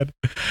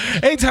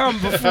Hey, Tom,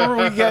 before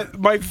we get...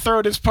 My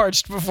throat is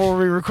parched before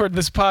we record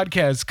this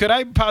podcast. Could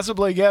I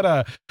possibly get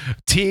a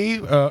tea,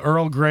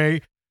 Earl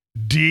Grey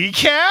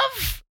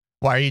decaf?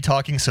 Why are you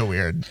talking so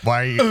weird?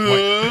 Why are you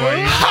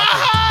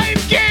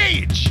talking?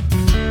 Engage!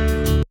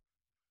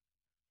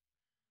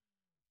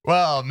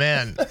 Well,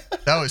 man,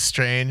 that was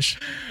strange.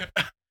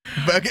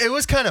 But it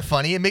was kind of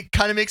funny. It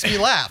kind of makes me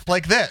laugh.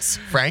 Like this,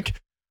 Frank.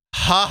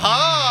 Ha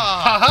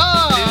ha! Ha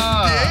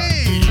ha!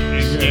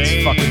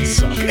 It's fucking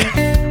suck.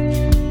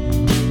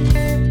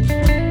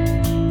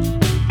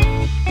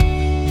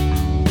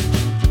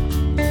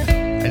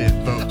 I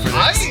didn't vote for this.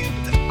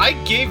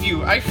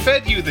 I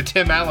fed you the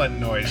Tim Allen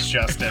noise,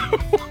 Justin.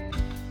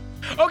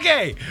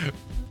 Okay,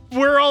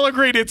 we're all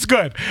agreed it's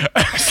good.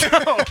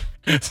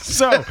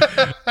 So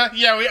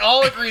Yeah, we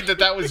all agreed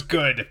that was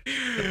good.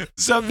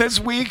 So this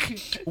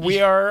week we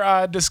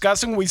are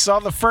discussing. We saw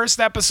the first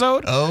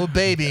episode. Oh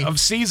baby! Of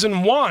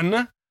season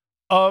 1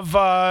 of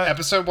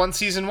Episode 1,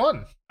 season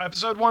 1.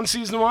 Episode 1,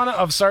 season 1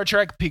 of Star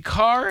Trek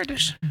Picard.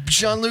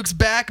 Jean-Luc's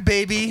back,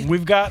 baby.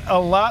 We've got a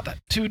lot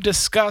to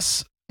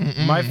discuss,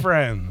 my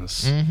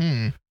friends.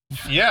 Mm-hmm.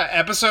 Yeah,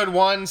 episode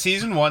 1,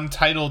 season 1,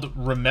 titled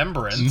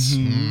Remembrance.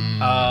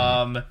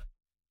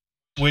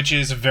 Which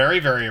is very,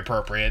 very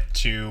appropriate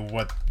to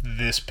what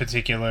this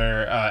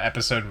particular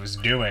episode was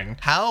doing.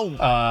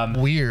 How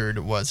weird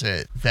was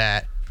it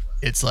that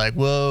it's like,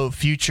 whoa,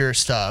 future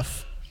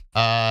stuff,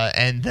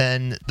 and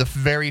then the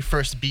very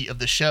first beat of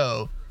the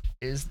show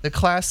is the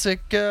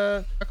classic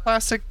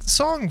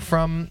song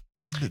from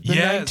the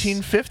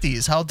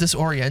 1950s. How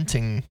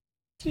disorienting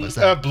was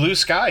that? Blue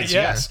Skies,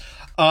 Yeah. yes.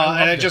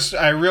 And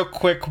I real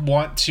quick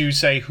want to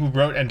say who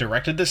wrote and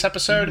directed this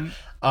episode.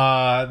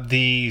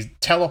 The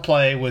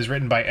teleplay was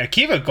written by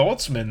Akiva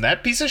Goldsman,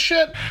 that piece of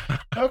shit.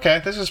 Okay,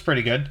 this is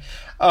pretty good.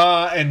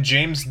 And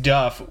James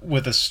Duff,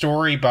 with a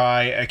story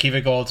by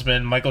Akiva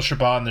Goldsman, Michael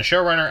Chabon, the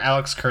showrunner,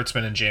 Alex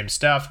Kurtzman, and James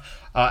Duff,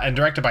 and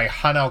directed by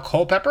Hanel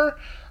Culpepper,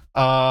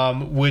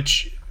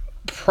 which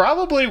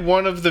probably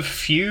one of the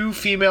few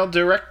female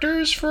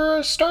directors for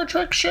a Star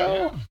Trek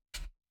show.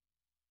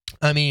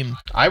 I mean,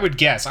 I would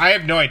guess. I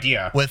have no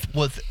idea.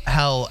 With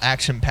how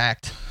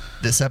action-packed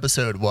this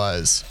episode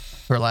was,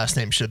 her last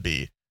name should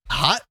be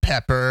Hot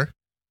Pepper.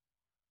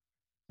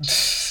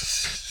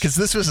 Because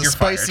this was a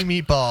spicy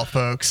meatball,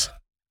 folks.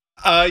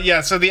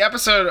 So the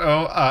episode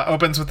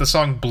opens with the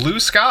song Blue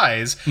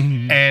Skies,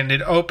 and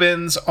it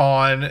opens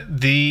on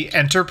the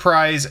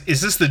Enterprise.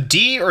 Is this the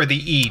D or the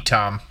E,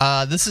 Tom?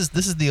 This is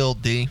the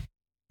old D.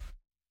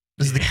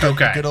 This is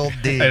the good old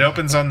D. It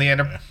opens on the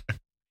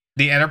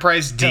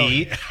Enterprise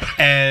D,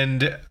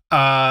 and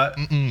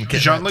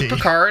Jean-Luc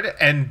Picard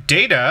and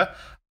Data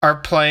are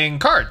playing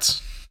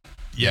cards.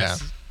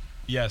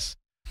 Yes.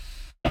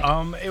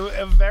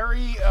 A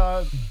very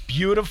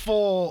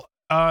beautiful,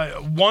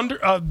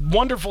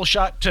 wonderful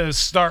shot to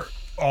start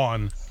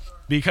on,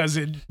 because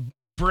it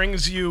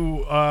brings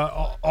you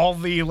all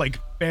the like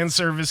fan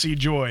servicey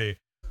joy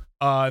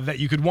that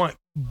you could want,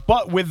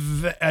 but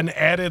with an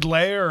added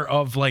layer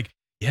of like,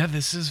 yeah,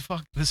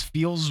 this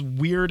feels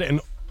weird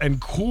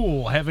and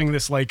cool, having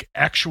this like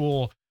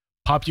actual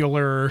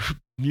popular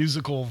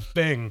musical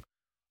thing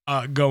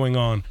going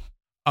on.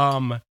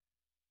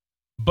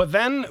 But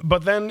then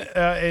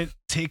it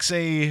takes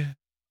a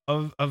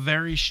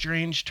very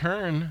strange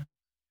turn,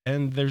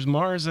 and there's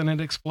Mars and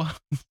it explodes.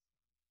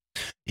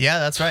 Yeah,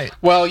 that's right.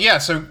 Well, yeah,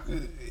 so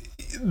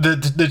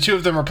the two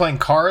of them are playing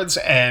cards,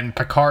 and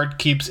Picard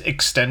keeps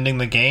extending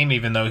the game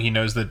even though he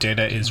knows that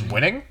Data is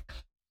winning.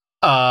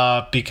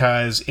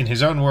 Because in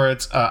his own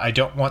words, I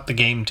don't want the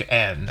game to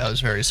end. That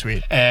was very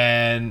sweet.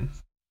 And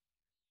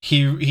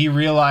he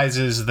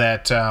realizes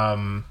that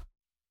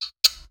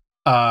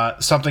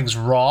something's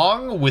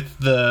wrong with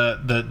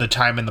the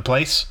time and the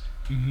place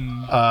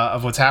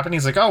of what's happening.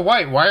 He's like, oh,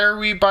 why are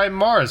we by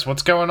Mars?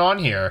 What's going on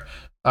here?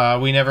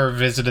 We never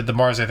visited the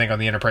Mars, I think, on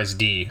the Enterprise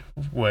D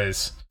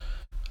was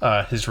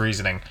his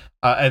reasoning.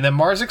 And then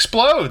Mars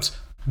explodes.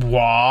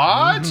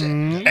 What?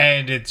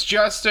 And it's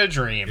just a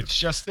dream. It's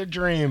just a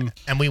dream.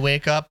 And we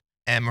wake up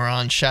and we're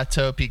on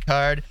Chateau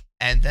Picard,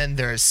 and then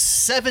there's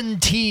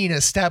 17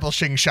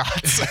 establishing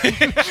shots.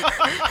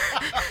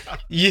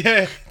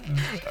 Yeah.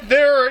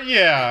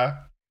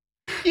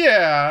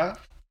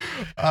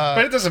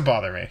 But it doesn't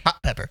bother me.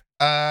 Hot Pepper.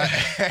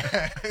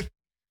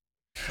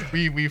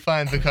 We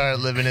find Picard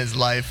living his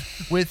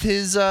life with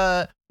his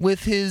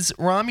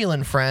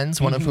Romulan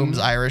friends, one of whom's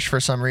Irish for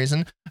some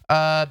reason.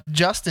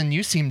 Justin,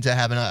 you seem to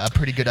have a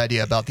pretty good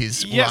idea about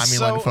these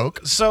Romulan folk.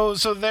 So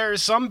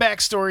there's some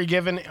backstory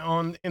given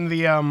in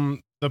the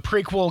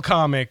prequel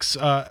comics,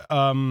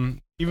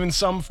 even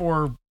some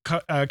for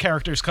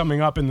characters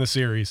coming up in the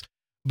series.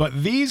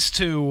 But these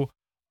two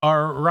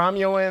are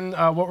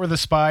Romulan. What were the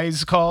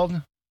spies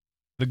called?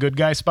 The good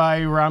guy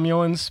spy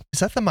Romulans.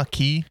 Is that the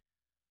Maquis?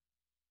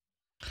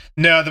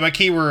 No, the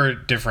Maquis were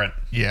different.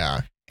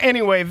 Yeah.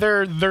 Anyway,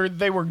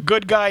 they were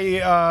good guy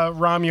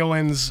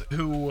Romulans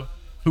who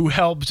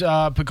helped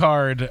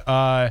Picard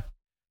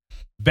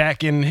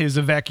back in his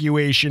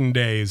evacuation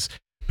days,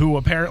 who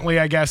apparently,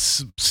 I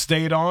guess,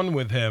 stayed on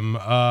with him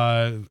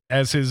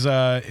as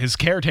his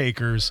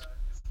caretakers.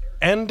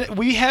 And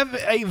we have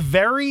a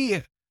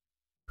very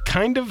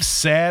kind of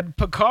sad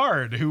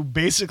Picard who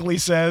basically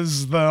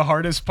says the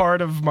hardest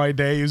part of my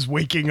day is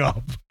waking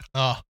up.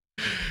 Oh,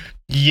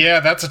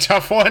 Yeah, that's a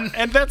tough one.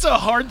 And that's a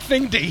hard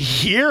thing to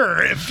hear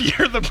if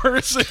you're the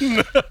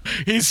person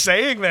he's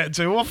saying that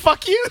to. Well,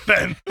 fuck you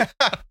then.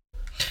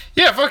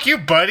 Yeah, fuck you,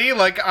 buddy.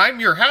 Like, I'm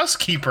your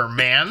housekeeper,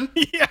 man.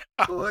 Yeah.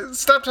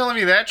 Stop telling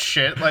me that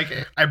shit.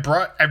 Like, I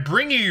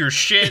bring you your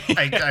shit.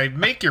 I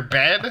make your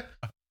bed.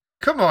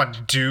 Come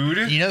on,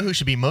 dude. you know who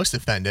should be most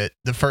offended?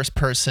 The first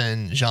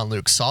person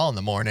Jean-Luc saw in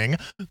the morning,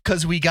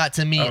 because we got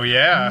to meet Oh,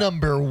 yeah.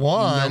 number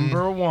one,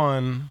 Number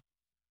one.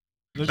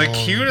 The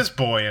cutest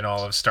boy in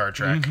all of Star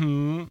Trek.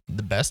 Mm-hmm.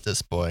 the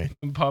bestest boy.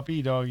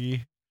 Puppy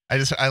doggy.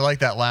 I like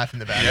that laugh in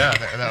the back. Yeah.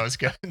 That was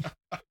good.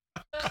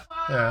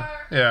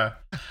 Yeah.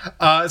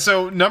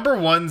 So number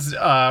one's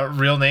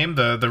real name,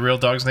 the real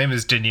dog's name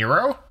is De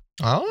Niro,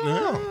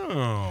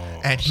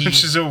 Oh. And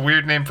which is a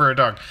weird name for a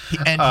dog.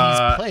 and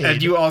he's played.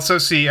 And you also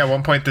see at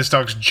one point this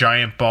dog's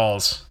giant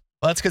balls.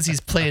 Well, that's because he's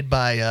played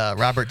by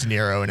Robert De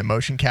Niro in a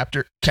motion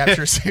capture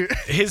suit.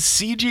 His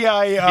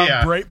CGI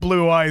Yeah. bright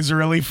blue eyes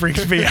really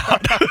freaks me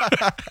out.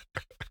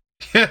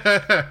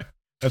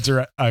 That's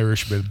an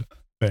Irishman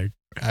thing.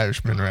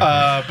 Irishman,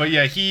 right? But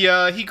yeah,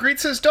 he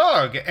greets his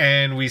dog,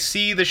 and we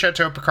see the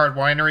Chateau Picard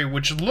winery,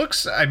 which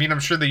looks, I mean, I'm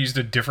sure they used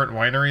a different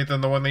winery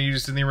than the one they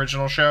used in the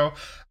original show.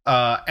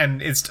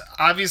 And it's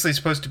obviously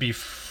supposed to be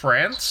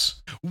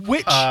France,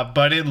 Which,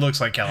 but it looks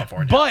like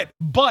California.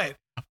 but,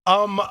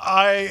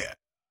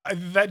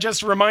 that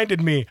just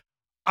reminded me.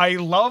 I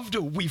loved,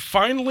 we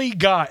finally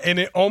got, and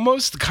it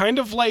almost kind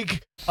of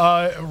like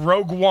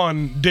Rogue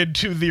One did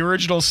to the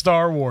original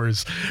Star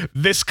Wars.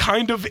 This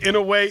kind of, in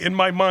a way, in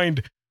my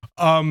mind,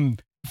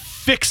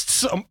 fixed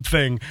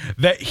something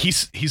that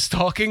he's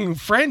talking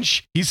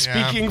French. He's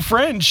speaking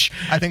French.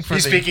 I think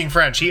He's speaking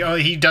French.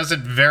 He does it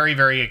very,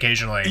 very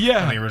occasionally.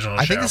 Yeah. On the original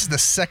show. I think this is the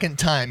second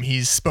time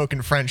he's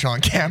spoken French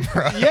on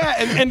camera. Yeah,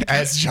 and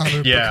as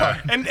Jean-Luc Yeah.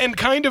 Picard. and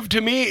kind of,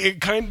 to me,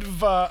 it kind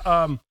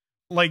of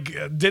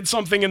did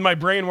something in my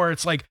brain where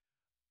it's like,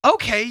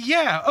 okay,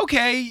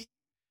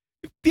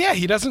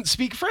 he doesn't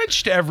speak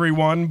French to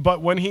everyone,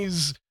 but when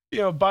he's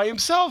by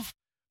himself,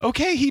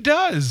 okay, he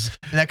does.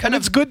 And that kind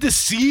And it's good to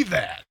see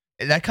that.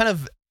 that kind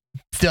of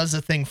does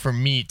a thing for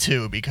me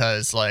too,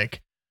 because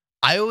like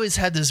I always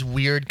had this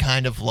weird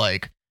kind of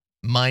like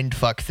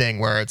mindfuck thing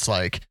where it's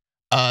like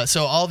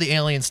so all the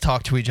aliens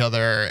talk to each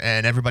other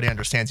and everybody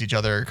understands each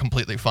other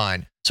completely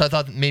fine. So I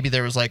thought maybe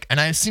there was like, and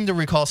I seem to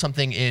recall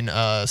something in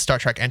Star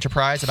Trek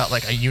Enterprise about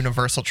like a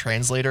universal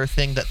translator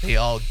thing that they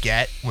all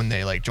get when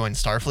they like join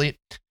Starfleet,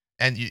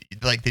 and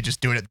like they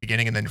just do it at the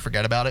beginning and then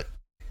forget about it.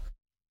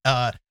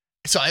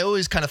 So I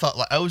always kind of thought,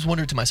 like, I always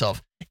wondered to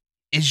myself,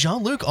 is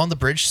Jean-Luc on the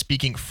bridge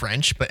speaking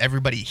French, but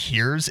everybody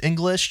hears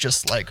English,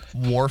 just like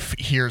Worf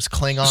hears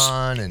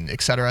Klingon and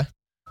etc.?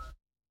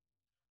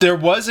 There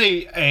was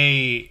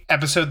a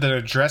episode that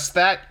addressed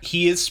that.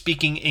 He is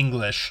speaking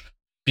English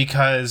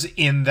because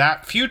in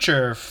that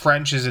future,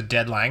 French is a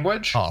dead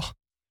language. Oh,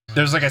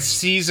 There's like a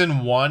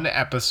season 1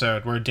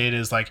 episode where Data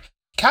is like,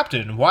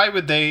 Captain, why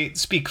would they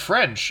speak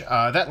French?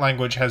 That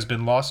language has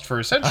been lost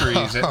for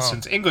centuries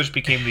since English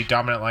became the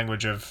dominant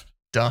language of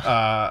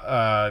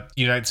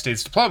United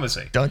States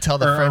diplomacy. Don't tell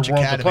the French world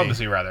Academy.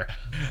 diplomacy, rather.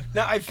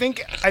 Now, I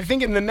think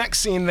in the next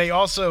scene they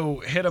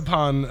also hit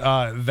upon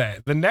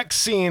that. The next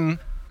scene,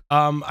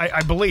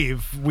 I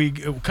believe, we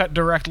cut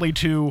directly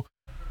to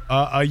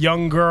a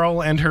young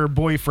girl and her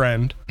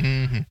boyfriend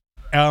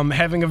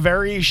having a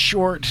very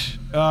short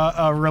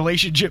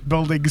relationship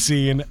building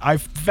scene. I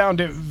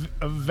found it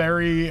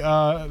very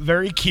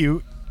very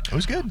cute. It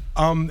was good.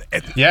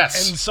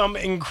 Yes. And some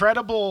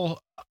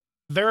incredible.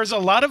 There's a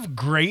lot of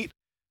great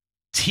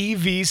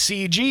TV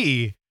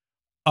CG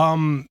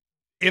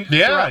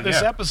throughout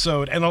this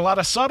episode, and a lot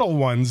of subtle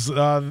ones.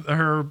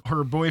 Her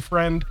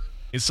boyfriend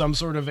is some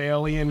sort of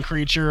alien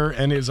creature,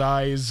 and his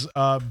eyes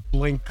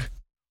blink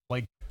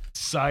like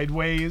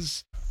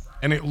sideways,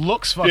 and it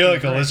looks fucking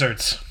like great. a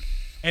lizard's.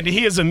 And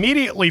he is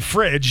immediately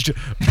fridged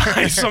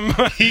by some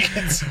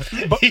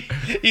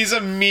he's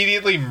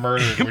immediately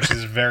murdered, which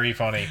is very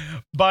funny.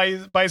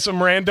 by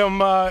some random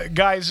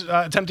guys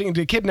attempting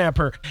to kidnap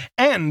her.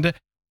 And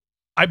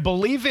I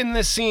believe in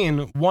this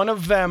scene, one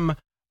of them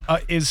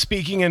is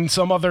speaking in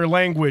some other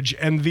language,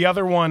 and the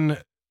other one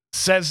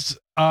says,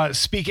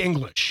 "Speak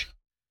English."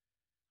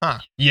 Huh?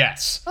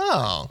 Yes.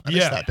 Oh, I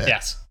missed that bit.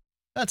 Yes.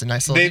 That's a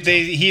nice little.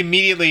 He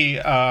immediately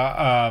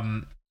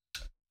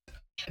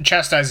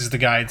chastises the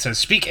guy and says,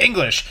 "Speak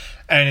English,"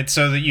 and it's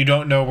so that you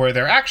don't know where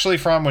they're actually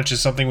from, which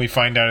is something we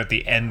find out at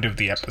the end of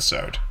the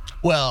episode.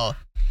 Well,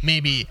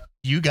 maybe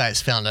you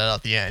guys found out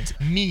at the end.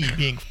 Me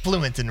being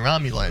fluent in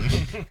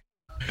Romulan.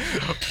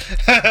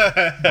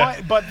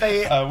 But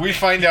they we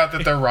find out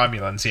that they're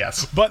Romulans.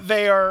 Yes, but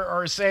they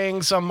are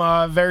saying some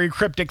very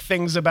cryptic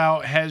things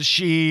about, has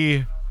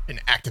she Been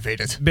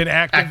activated. been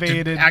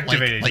activated?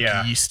 Activated, like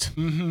yeah. yeast.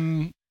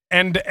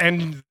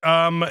 And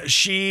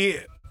she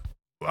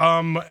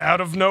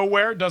out of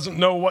nowhere, doesn't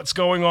know what's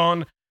going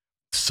on,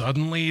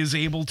 suddenly is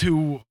able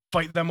to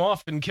fight them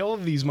off and kill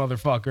these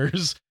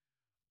motherfuckers.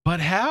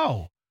 But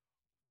how?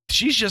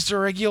 She's just a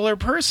regular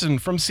person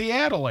from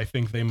Seattle, I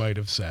think they might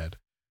have said.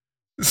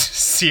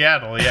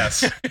 Seattle,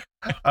 yes.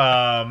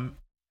 And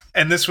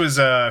this was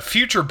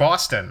future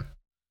Boston.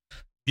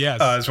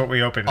 Yes. Is what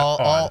we opened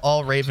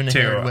all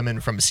raven-haired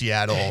women from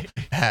Seattle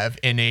have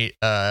innate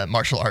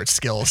martial arts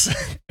skills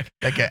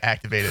that get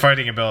activated.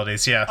 Fighting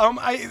abilities, yeah. Go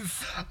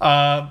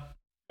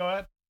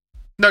ahead.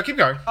 No, keep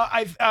going.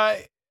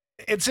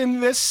 It's in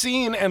this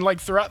scene and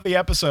like throughout the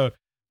episode,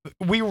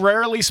 we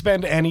rarely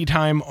spend any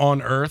time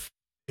on Earth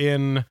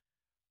in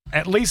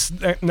at least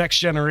Next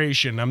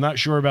Generation. I'm not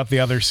sure about the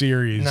other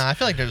series. No, I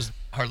feel like there's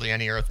hardly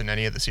any Earth in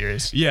any of the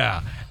series.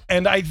 Yeah,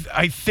 and I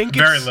think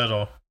very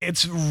little.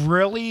 It's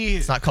really.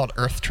 It's not called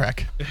Earth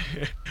Trek.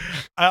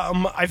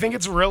 I think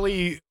it's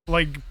really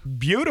like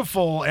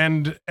beautiful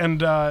and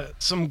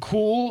some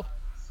cool,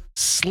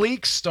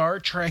 sleek Star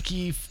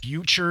Trek-y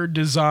future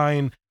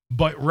design,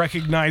 but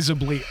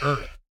recognizably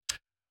Earth.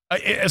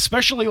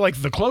 Especially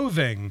like the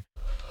clothing.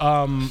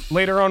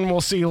 Later on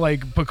we'll see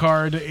like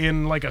Picard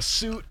in like a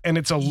suit, and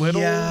it's a little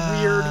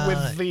weird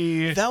with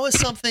the. That was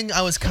something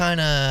I was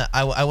kind of.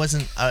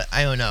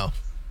 I don't know.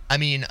 I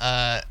mean,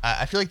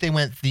 I feel like they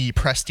went the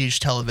Prestige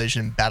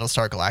Television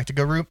Battlestar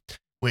Galactica route,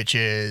 which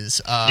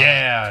is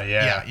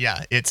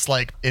yeah. It's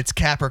like it's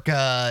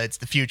Caprica, it's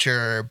the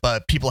future,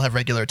 but people have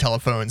regular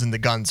telephones and the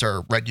guns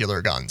are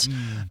regular guns.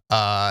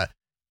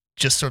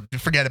 Just sort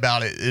of forget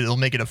about it. It'll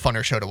make it a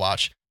funner show to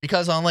watch.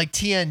 Because on like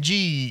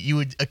TNG, you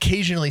would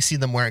occasionally see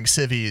them wearing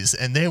civvies,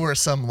 and they were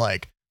some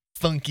like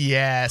funky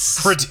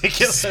ass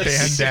ridiculous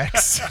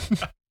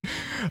spandex.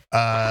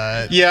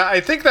 Yeah, I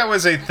think that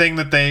was a thing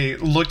that they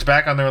looked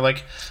back on. They were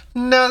like,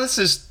 "No, this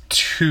is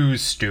too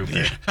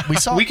stupid.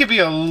 We could be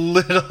a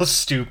little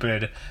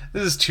stupid.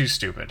 This is too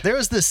stupid." There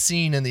was this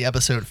scene in the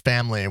episode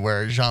Family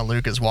where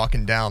Jean-Luc is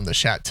walking down the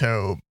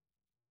chateau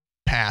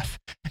path,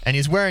 and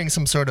he's wearing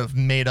some sort of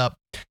made-up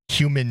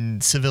human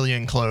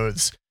civilian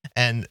clothes.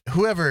 And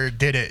whoever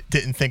did it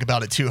didn't think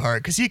about it too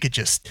hard, because you could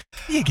just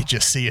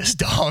see his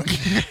dog.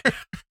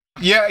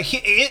 Yeah,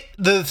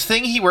 the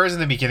thing he wears in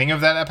the beginning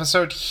of that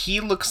episode, he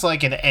looks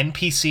like an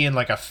NPC in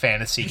like a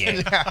fantasy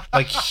game. Yeah.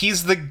 Like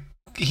he's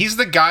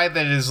the guy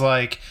that is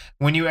like,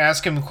 when you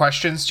ask him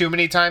questions too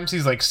many times,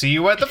 he's like, "See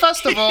you at the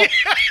festival."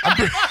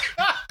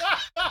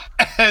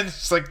 And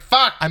it's like,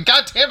 fuck,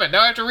 god damn it,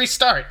 now I have to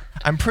restart.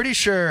 I'm pretty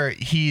sure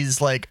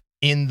he's like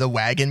in the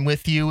wagon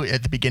with you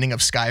at the beginning of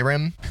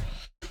Skyrim.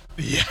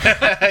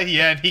 Yeah,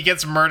 yeah, and he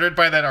gets murdered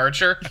by that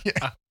archer.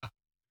 Yeah.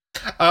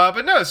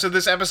 But no, so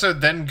this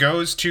episode then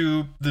goes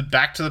to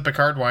back to the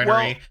Picard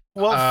winery.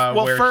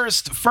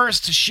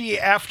 First she,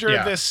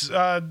 after this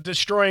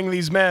destroying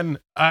these men,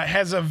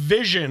 has a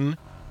vision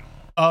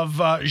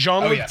of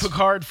Jean-Luc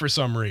Picard for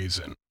some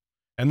reason.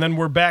 And then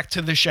we're back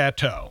to the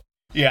chateau.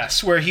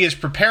 Yes, where he is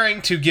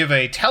preparing to give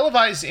a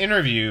televised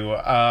interview,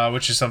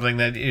 which is something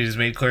that is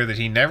made clear that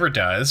he never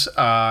does.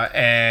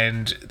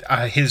 And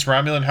his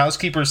Romulan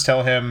housekeepers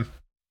tell him,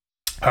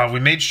 we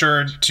made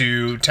sure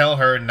to tell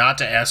her not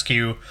to ask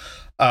you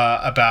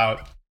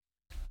about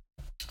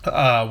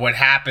what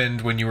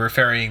happened when you were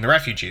ferrying the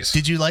refugees.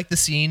 Did you like the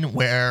scene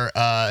where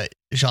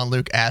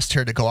Jean-Luc asked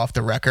her to go off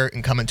the record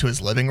and come into his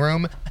living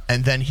room,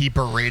 and then he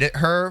berated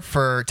her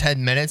for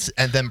 10 minutes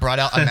and then brought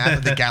out a map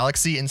of the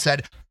galaxy and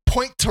said,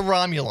 "Point to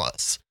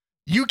Romulus.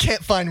 You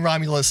can't find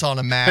Romulus on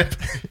a map."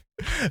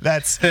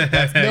 That's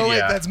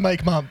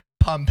Mike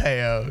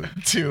Pompeo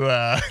to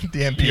the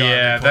NPR.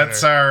 Yeah, reporter.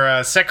 That's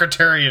our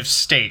Secretary of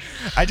State.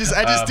 I just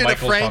did Michael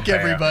a Frank, Pompeo.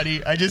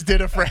 Everybody. I just did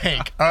a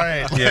Frank. All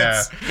right.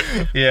 Yeah.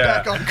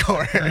 Back on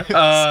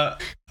course.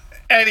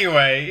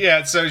 Anyway,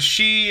 yeah, so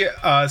she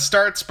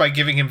starts by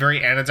giving him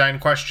very anodyne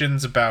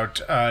questions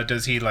about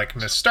does he like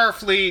miss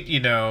Starfleet,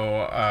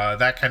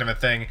 that kind of a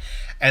thing.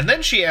 And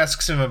then she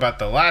asks him about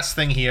the last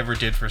thing he ever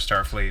did for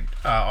Starfleet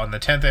on the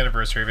 10th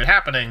anniversary of it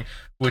happening,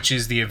 which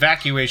is the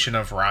evacuation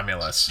of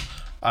Romulus.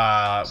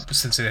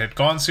 Since it had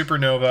gone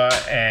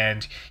supernova,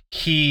 and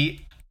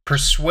he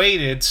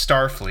persuaded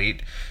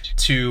Starfleet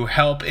to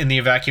help in the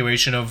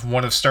evacuation of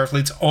one of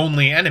Starfleet's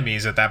only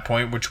enemies at that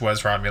point, which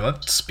was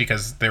Romulus,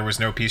 because there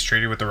was no peace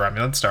treaty with the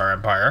Romulan Star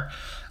Empire.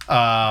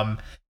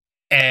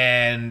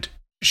 And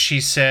she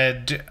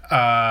said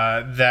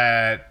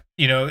that,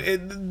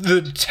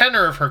 the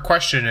tenor of her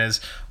question is,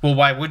 well,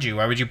 why would you?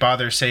 Why would you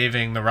bother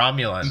saving the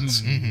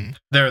Romulans? Mm-hmm.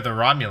 They're the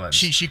Romulans.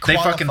 She they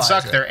fucking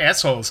suck. It. They're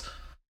assholes.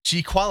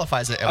 She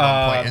qualifies it at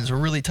one point, and it's a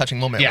really touching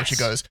moment where she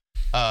goes,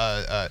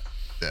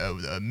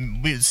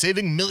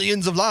 saving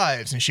millions of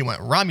lives. And she went,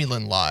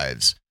 Romulan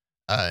lives.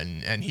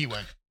 And he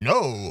went,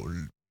 no,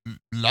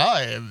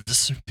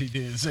 lives. He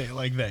didn't say it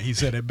like that. He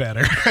said it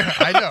better.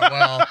 I know.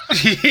 Well,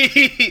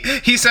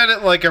 he said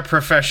it like a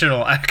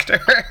professional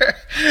actor.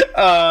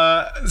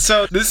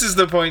 So this is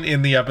the point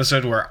in the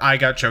episode where I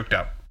got choked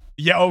up.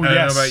 Yeah. Oh, I yes.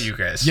 don't know about you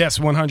guys. Yes,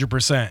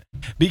 100%.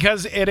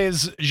 Because it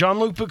is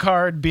Jean-Luc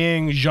Picard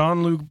being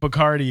Jean-Luc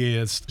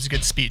Picardiest. it's a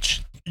good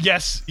speech.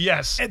 Yes.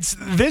 It's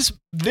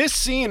this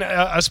scene,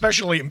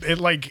 especially, it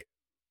like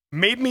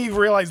made me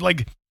realize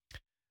like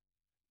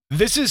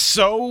this is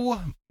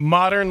so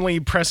modernly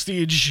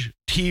prestige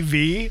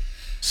TV,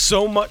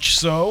 so much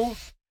so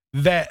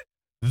that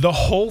the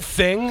whole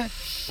thing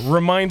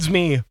reminds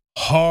me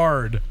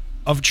hard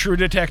of True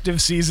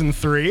Detective season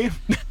 3.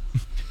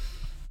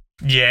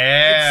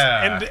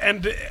 Yeah.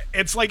 And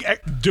it's like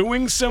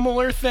doing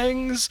similar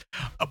things.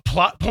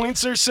 Plot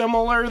points are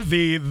similar.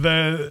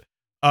 The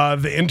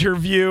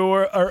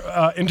interviewer,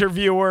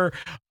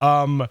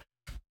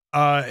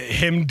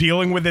 him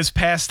dealing with his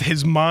past,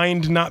 his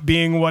mind not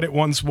being what it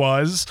once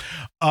was.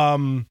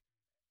 And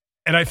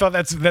I thought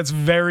that's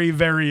very,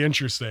 very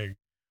interesting.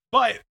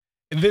 But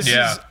this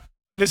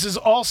is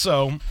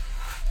also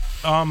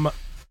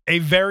a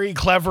very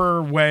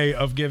clever way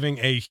of giving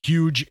a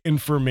huge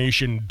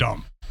information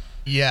dump.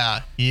 Yeah.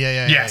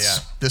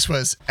 This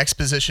was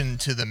exposition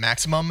to the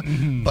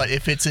maximum, but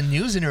if it's a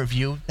news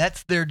interview,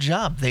 that's their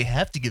job. They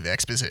have to give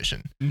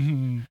exposition.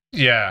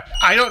 Yeah.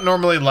 I don't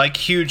normally like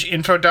huge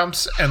info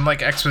dumps and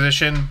like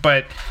exposition,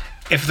 but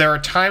if there are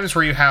times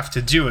where you have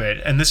to do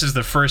it, and this is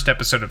the first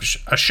episode of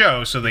a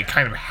show, so they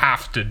kind of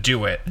have to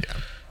do it. Yeah.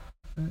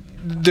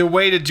 The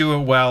way to do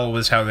it well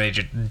was how they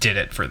did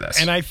it for this.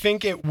 And I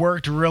think it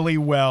worked really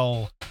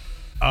well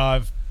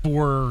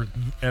for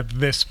at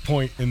this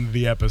point in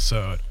the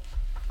episode.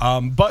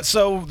 But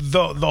so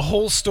the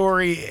whole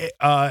story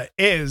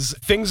is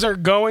things are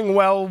going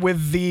well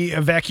with the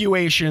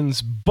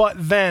evacuations, but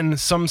then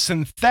some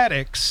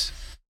synthetics,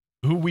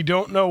 who we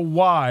don't know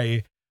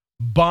why,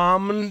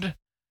 bombed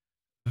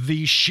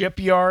the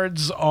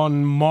shipyards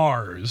on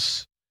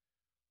Mars,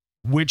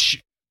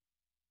 which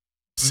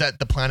set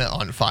the planet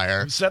on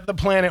fire.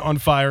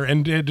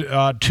 And did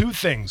two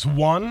things.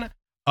 One,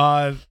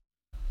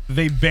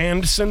 they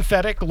banned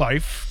synthetic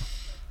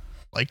life.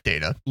 Like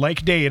data.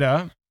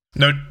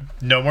 No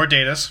more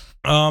datas.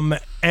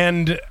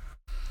 And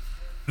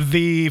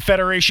the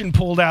Federation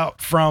pulled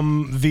out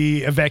from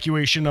the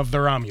evacuation of the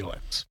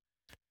Romulans.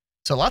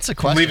 So lots of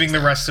questions. Leaving the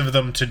rest of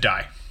them to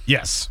die.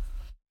 Yes.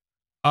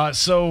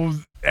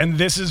 And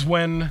this is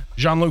when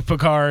Jean-Luc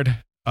Picard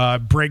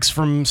breaks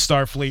from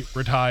Starfleet,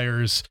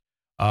 retires.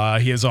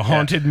 He is a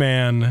haunted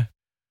man.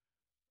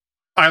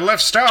 I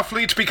left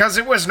Starfleet because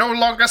it was no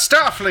longer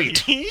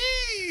Starfleet.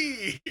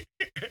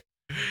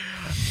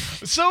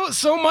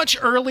 So much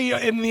early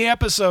in the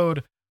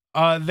episode,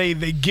 they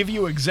give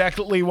you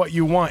exactly what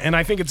you want, and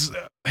I think it's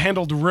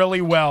handled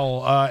really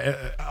well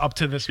up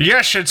to this point.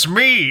 Yes, it's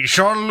me,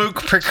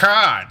 Jean-Luc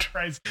Picard.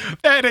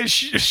 That is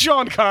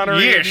Sean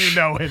Connery, yes. And you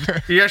know it.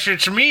 Yes,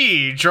 it's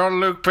me,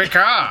 Jean-Luc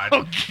Picard.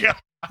 Oh, God.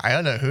 I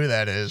don't know who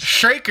that is.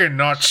 Shaken,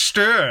 not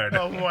stirred.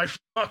 Oh, my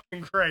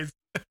fucking Christ.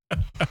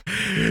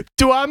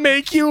 Do I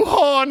make you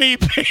horny,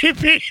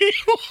 baby?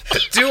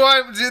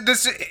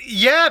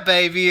 Yeah,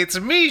 baby, it's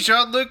me,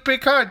 Jean-Luc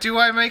Picard. Do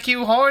I make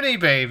you horny,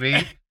 baby?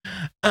 Yeah,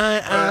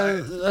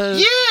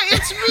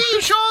 it's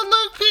me,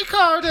 Jean-Luc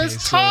Picard,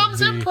 as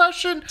Tom's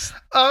impression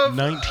of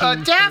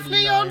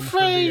Daphne on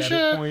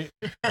Frasier.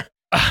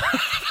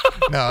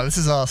 No, this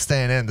is all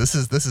staying in. This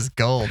is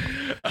gold.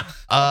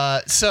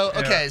 So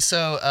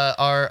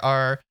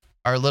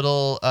our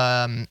little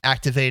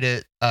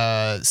activated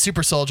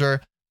super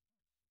soldier,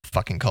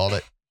 fucking called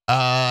it,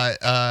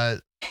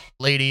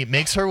 lady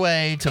makes her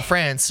way to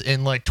France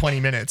in like 20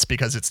 minutes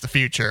because it's the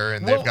future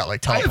and they've got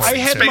like teleporting. I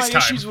had my Space-time.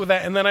 issues with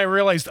that, and then I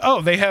realized,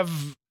 they have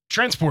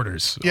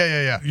transporters.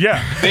 Yeah.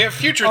 They have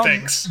future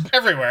things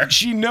everywhere.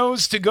 She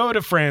knows to go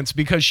to France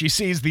because she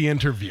sees the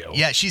interview.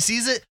 Yeah, she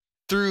sees it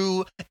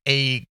through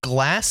a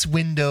glass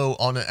window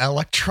on an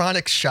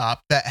electronics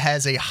shop that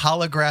has a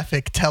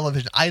holographic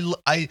television.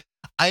 I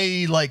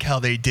like how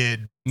they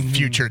did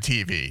future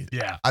TV.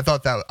 Yeah, I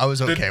thought that I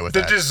was okay with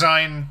that.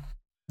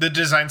 The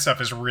design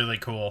stuff is really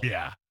cool.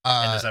 Yeah.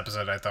 In this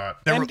episode, I thought.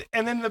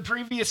 And then the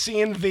previous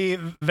scene,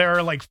 there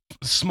are like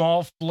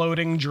small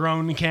floating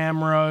drone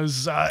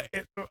cameras,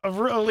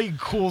 really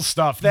cool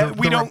stuff. That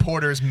the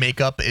reporter's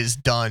makeup is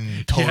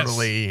done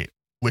totally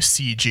with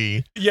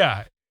CG.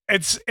 Yeah,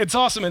 it's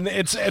awesome, and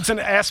it's an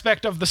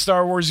aspect of the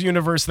Star Wars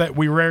universe that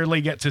we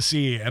rarely get to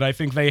see, and I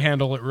think they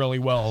handle it really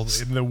well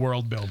in the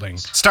world building.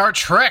 Star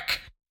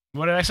Trek.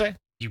 What did I say?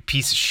 You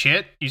piece of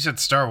shit. You said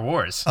Star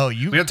Wars. Oh,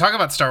 we don't talk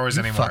about Star Wars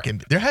anymore.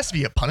 There has to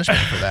be a punishment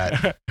for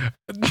that.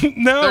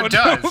 No, there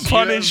does. Don't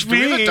punish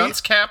me. Do we have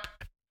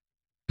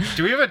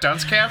a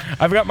dunce cap?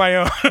 I've got my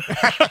own.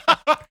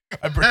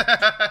 I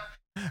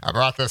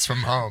brought this from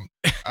home.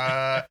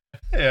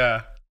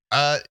 Yeah.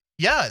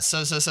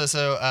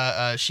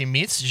 So she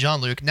meets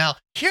Jean-Luc. Now,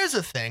 here's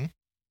a thing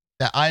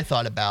that I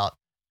thought about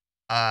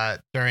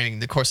during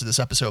the course of this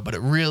episode, but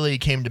it really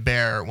came to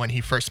bear when he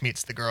first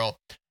meets the girl.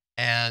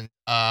 And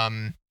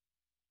I'm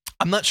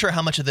not sure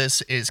how much of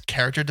this is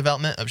character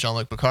development of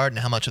Jean-Luc Picard and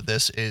how much of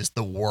this is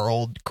the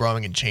world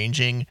growing and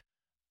changing,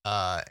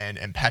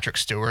 and Patrick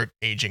Stewart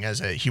aging as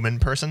a human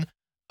person.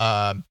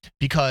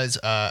 Because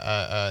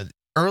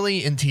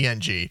early in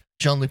TNG,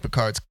 Jean-Luc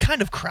Picard's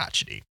kind of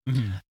crotchety.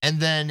 And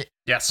then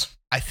yes,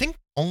 I think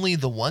only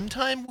the one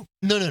time.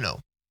 No.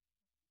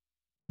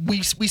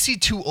 we see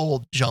two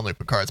old Jean-Luc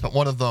Picards, but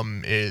one of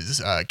them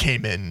is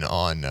came in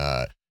on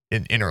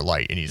in Inner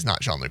Light, and he's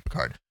not Jean-Luc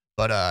Picard.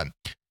 But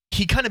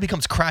he kind of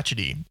becomes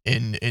crotchety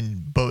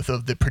in both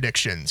of the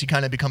predictions. He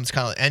kind of becomes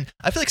and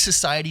I feel like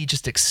society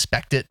just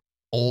expected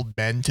old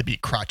men to be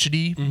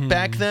crotchety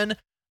back then,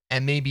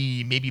 and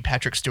maybe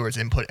Patrick Stewart's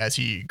input as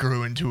he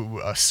grew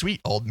into a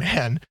sweet old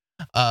man,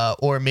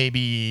 or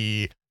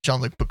maybe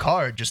Jean-Luc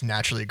Picard just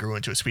naturally grew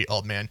into a sweet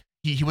old man.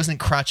 He wasn't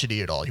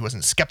crotchety at all. He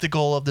wasn't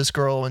skeptical of this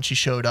girl when she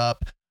showed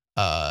up.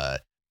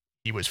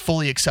 He was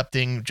fully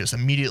accepting, just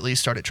immediately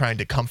started trying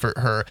to comfort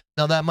her.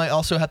 Now, that might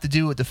also have to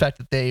do with the fact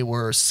that they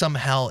were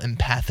somehow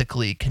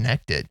empathically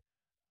connected.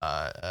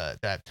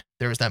 That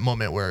there was that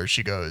moment where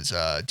she goes,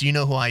 do you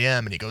know who I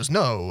am? And he goes,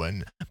 no.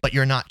 But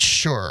you're not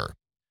sure.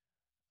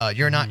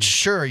 You're not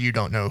sure you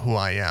don't know who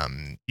I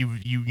am.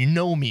 You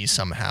know me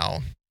somehow.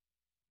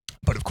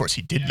 But of course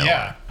he did know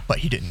her, but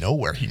he didn't know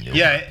where he knew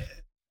her.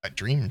 A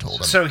dream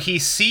told him. So he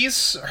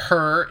sees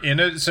her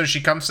so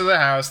she comes to the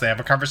house, they have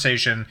a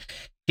conversation.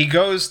 He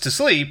goes to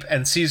sleep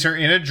and sees her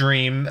in a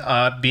dream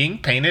being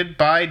painted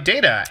by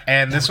Data.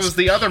 And this was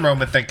the other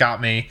moment that got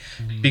me,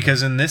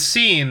 because in this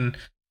scene,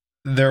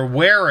 they're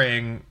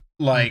wearing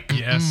like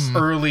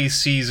early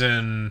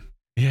season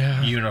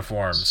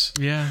uniforms.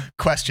 Yeah.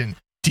 Question.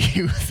 Do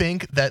you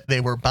think that they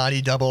were body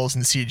doubles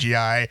and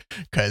CGI?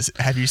 Because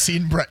have you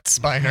seen Brett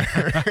Spiner?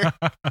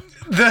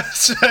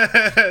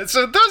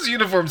 So those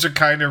uniforms are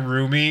kind of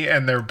roomy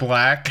and they're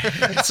black.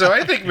 So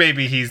I think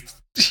maybe he's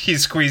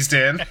squeezed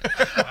in.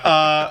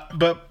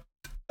 But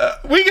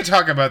we can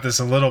talk about this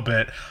a little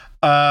bit.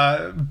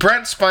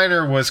 Brent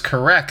Spiner was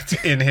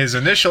correct in his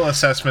initial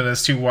assessment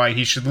as to why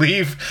he should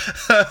leave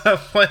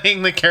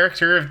playing the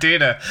character of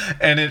Data,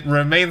 and it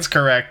remains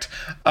correct.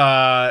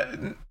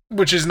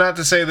 Which is not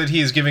to say that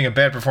he is giving a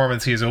bad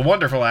performance. He is a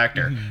wonderful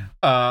actor.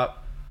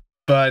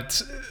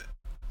 But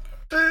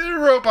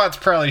robots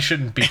probably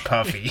shouldn't be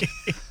puffy.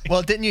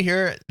 Well, didn't you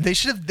hear? They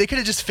could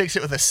have just fixed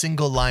it with a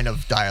single line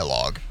of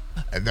dialogue.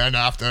 And then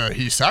after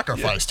he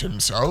sacrificed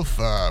himself,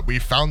 we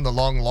found the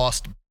long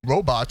lost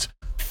robot,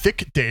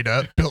 Thicc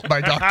Data, built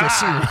by Dr.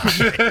 Sue.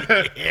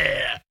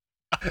 Yeah.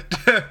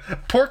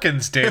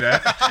 Porkins Data.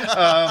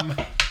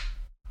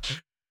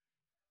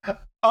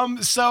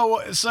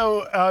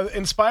 So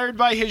inspired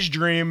by his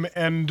dream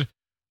and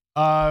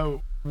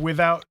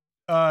without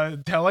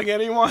telling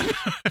anyone,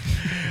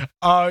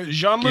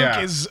 Jean-Luc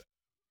is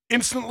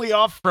instantly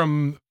off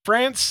from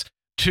France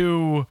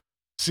to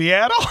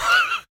Seattle.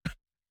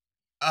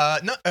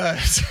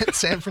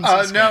 San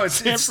Francisco. No, it's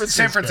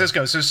San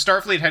Francisco. So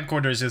Starfleet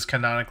headquarters is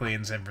canonically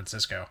in San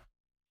Francisco.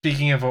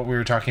 Speaking of what we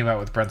were talking about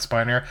with Brent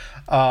Spiner,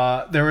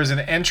 there was an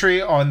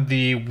entry on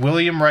the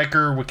William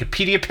Riker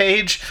Wikipedia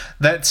page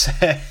that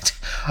said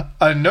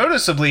a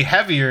noticeably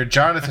heavier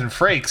Jonathan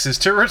Frakes is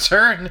to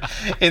return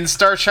in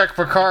Star Trek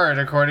Picard,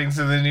 according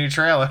to the new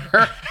trailer.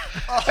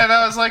 And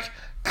I was like,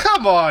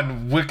 come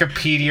on,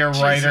 Wikipedia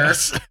writer.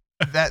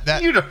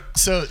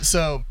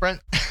 So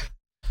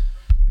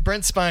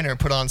Brent Spiner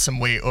put on some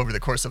weight over the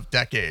course of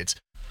decades.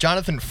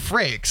 Jonathan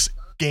Frakes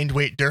gained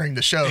weight during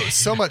the show,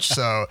 so much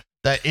so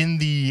that in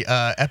the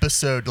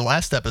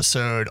last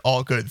episode,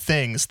 All Good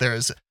Things,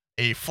 there's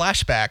a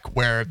flashback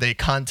where they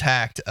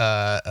contact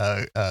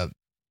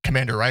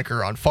Commander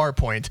Riker on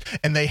Farpoint,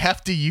 and they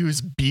have to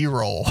use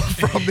B-roll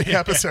from the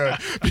episode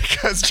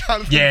because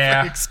Jonathan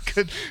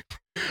Frakes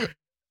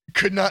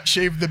could not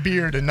shave the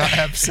beard and not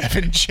have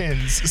 7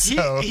 chins.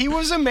 So he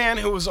was a man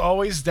who was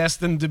always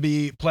destined to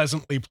be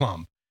pleasantly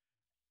plump.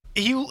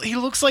 He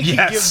looks like he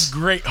gives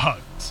great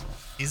hugs.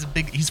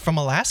 He's from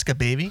Alaska,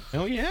 baby.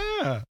 Oh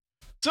yeah.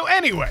 So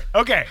anyway,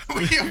 okay.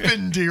 We've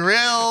been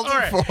derailed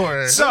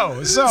before.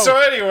 So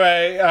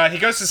anyway, he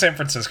goes to San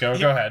Francisco.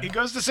 Go ahead. He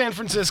goes to San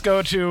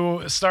Francisco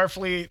to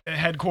Starfleet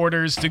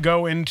headquarters to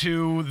go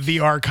into the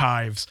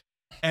archives.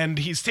 And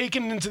he's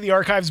taken into the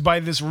archives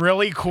by this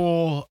really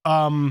cool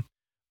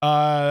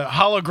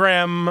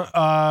hologram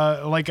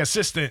like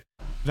assistant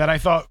that I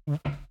thought...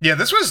 Yeah,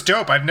 this was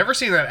dope. I've never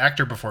seen that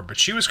actor before, but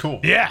she was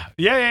cool. Yeah.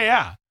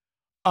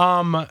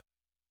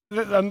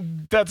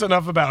 That's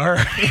enough about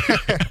her.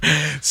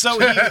 So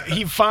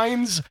he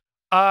finds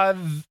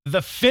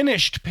the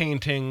finished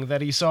painting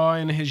that he saw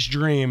in his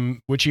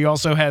dream, which he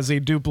also has a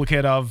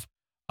duplicate of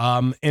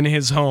in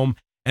his home,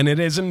 and it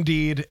is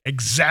indeed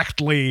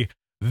exactly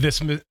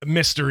this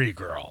mystery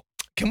girl.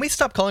 Can we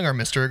stop calling her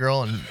Mystery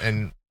Girl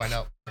and find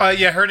out?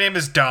 Yeah, her name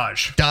is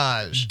Daj.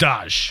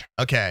 Daj.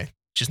 Okay.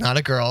 She's not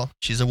a girl.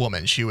 She's a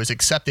woman. She was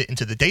accepted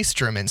into the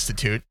Daystrom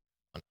Institute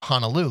on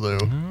Honolulu.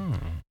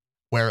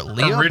 Where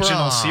Leo original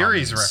Brahms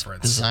series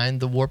reference designed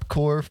the warp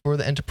core for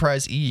the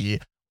Enterprise E,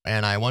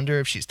 and I wonder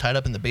if she's tied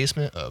up in the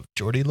basement of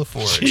Geordi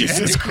LaForge.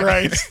 Jesus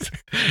Christ.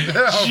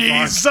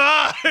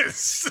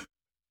 Jesus!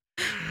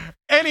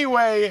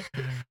 Anyway,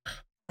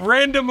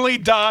 randomly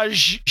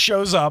Daj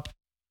shows up,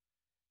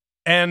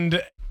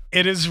 and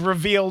it is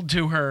revealed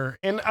to her,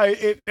 and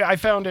I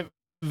found it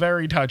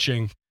very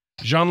touching.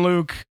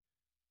 Jean-Luc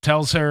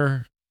tells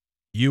her,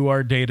 "You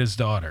are Data's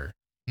daughter."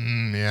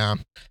 Yeah.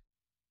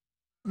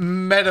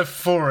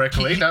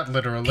 Metaphorically, not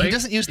literally. He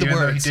doesn't use the even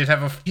though words. He did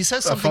have He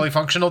says a something. fully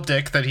functional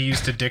dick that he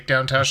used to dick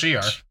down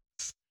Tashiar.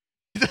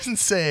 He doesn't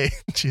say,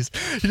 jeez,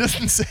 he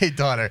doesn't say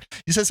daughter.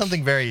 He says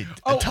something very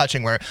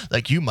touching where,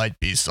 like, you might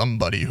be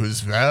somebody who's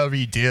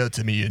very dear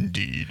to me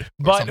indeed.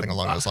 Or something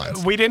along those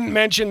lines. We didn't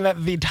mention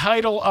that the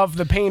title of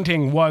the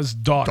painting was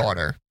Daughter.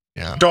 Daughter.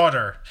 Yeah.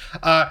 Daughter.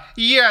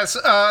 Yes,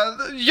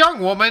 young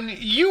woman,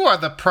 you are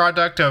the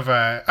product of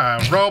a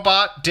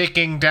robot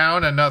dicking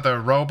down another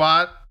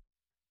robot.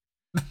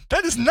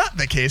 That is not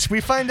the case.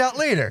 We find out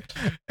later.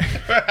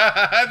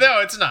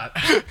 No, it's not.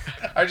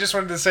 I just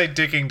wanted to say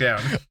dicking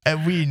down.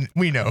 And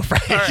we know,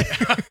 Frank.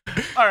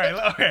 All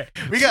right, okay.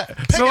 We got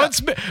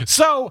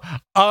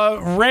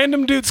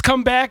random dudes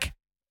come back.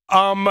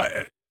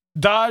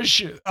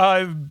 Dodge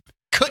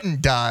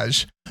couldn't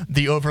dodge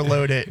the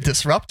overloaded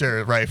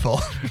disruptor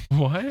rifle.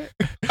 What?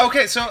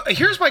 Okay, so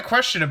here's my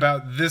question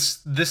about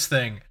this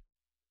thing.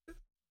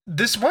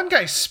 This one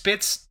guy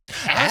spits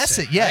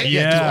acid. Yeah, right?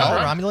 yeah. Do all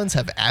Right? Romulans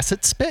have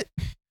acid spit?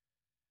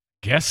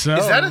 Guess so.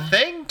 Is that a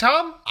thing,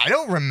 Tom? I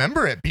don't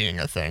remember it being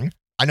a thing.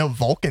 I know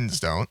Vulcans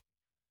don't,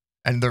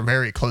 and they're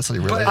very closely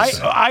related.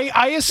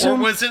 I assumed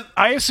Or was it?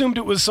 I assumed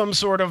it was some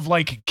sort of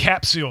like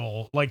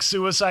capsule, like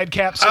suicide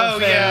capsule. Oh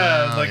thing.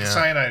 yeah, like yeah.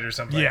 cyanide or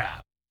something. Yeah.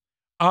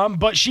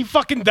 But she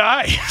fucking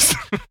dies.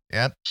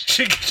 Yep.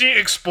 She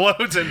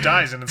explodes and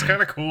dies, and it's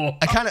kind of cool.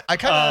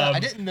 I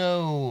didn't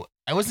know.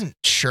 I wasn't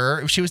sure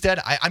if she was dead.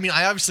 I mean,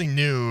 I obviously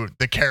knew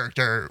the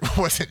character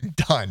wasn't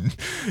done,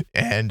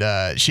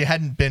 and she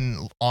hadn't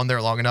been on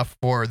there long enough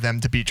for them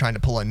to be trying to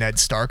pull a Ned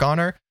Stark on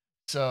her.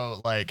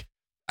 So, like,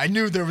 I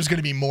knew there was going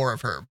to be more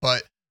of her,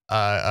 but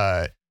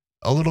a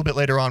little bit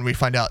later on, we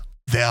find out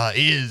there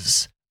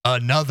is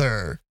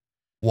another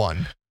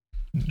one.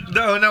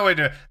 No, wait.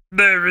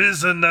 There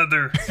is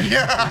another.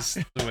 Yeah. Is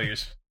the way you're-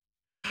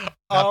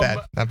 Not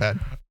bad.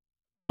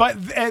 But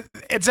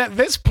it's at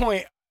this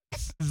point,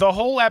 the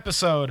whole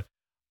episode,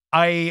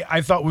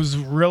 I thought was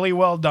really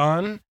well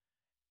done,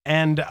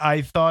 and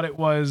I thought it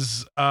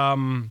was a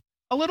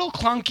little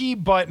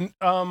clunky, but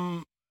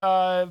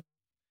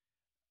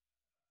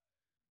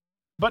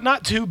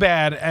not too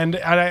bad, and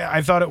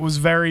I thought it was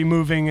very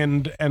moving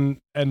and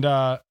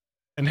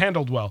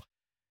handled well.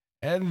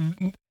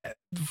 And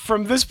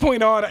from this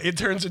point on, it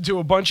turns into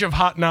a bunch of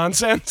hot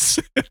nonsense.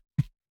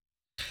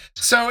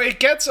 So it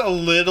gets a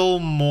little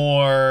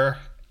more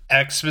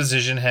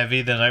exposition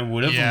heavy than I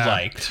would have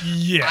liked.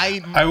 Yeah.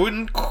 I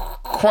wouldn't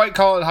quite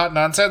call it hot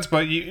nonsense,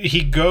 but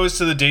he goes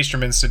to the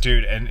Daystrom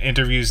Institute and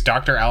interviews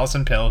Dr.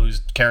 Allison Pill, whose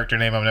character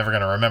name I'm never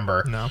going to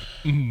remember. No.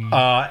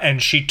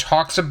 And she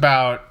talks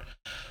about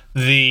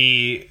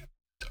the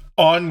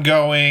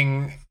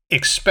ongoing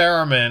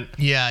experiment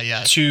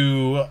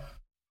to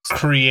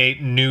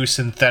create new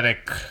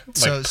synthetic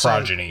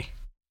progeny.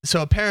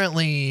 So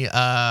apparently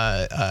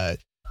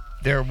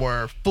there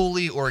were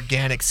fully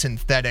organic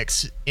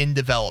synthetics in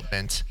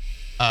development.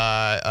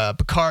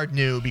 Picard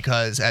knew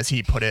because, as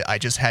he put it, I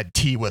just had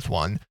tea with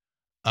one.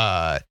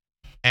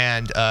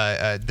 And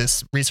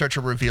this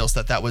researcher reveals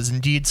that was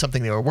indeed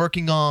something they were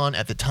working on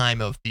at the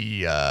time of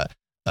the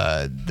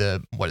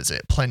what is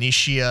it,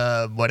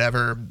 Planitia,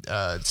 whatever,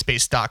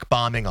 space dock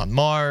bombing on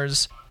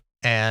Mars.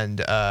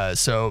 And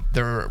so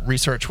their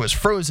research was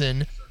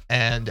frozen.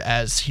 And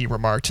as he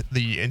remarked,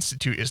 the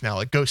Institute is now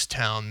a ghost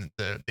town.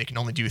 They can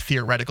only do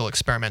theoretical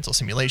experimental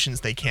simulations.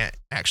 They can't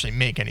actually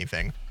make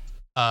anything.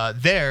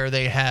 There,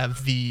 they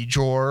have the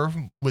drawer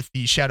with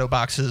the shadow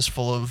boxes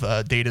full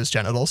of Data's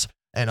genitals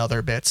and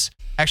other bits.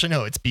 Actually,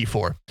 no, it's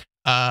B4.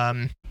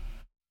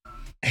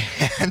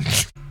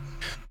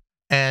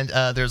 And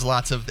there's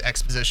lots of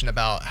exposition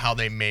about how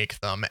they make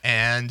them.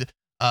 And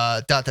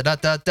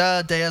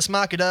Deus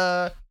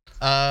Machina.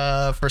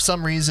 For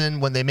some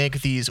reason, when they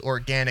make these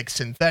organic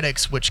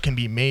synthetics, which can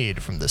be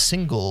made from the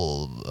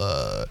single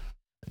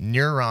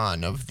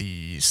neuron of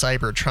the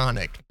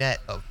cybertronic net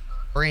of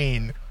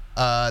brain,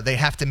 they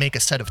have to make a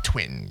set of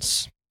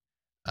twins.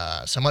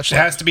 So much it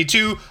has to be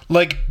two,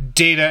 like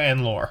Data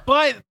and Lore.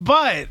 But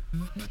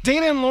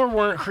Data and Lore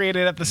weren't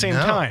created at the same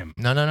time.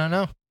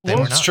 No.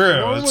 It's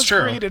true. It's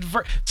true. Created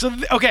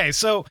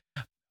so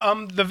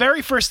the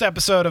very first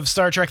episode of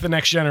Star Trek: The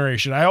Next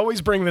Generation, I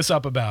always bring this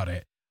up about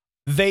it.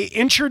 They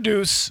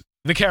introduce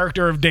the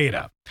character of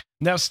Data.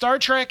 Now, Star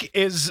Trek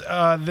is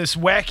this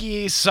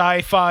wacky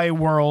sci-fi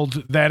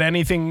world that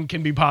anything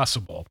can be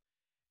possible.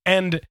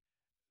 And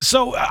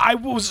so I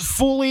was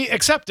fully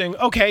accepting,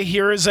 okay,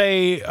 here is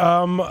a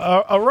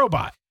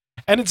robot.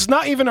 And it's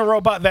not even a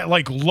robot that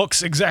like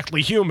looks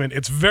exactly human.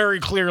 It's very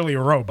clearly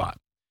a robot.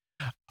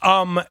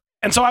 And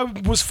so I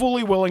was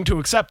fully willing to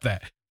accept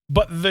that.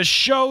 But the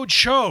show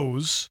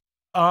chose,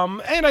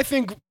 and I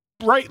think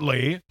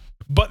rightly,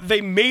 but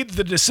they made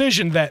the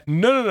decision that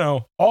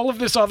no, all of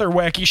this other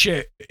wacky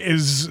shit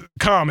is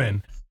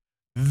common.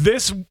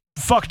 This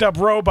fucked up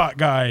robot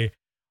guy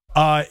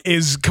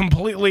is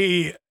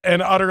completely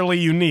and utterly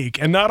unique.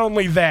 And not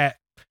only that,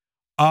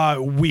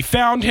 we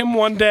found him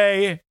one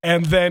day,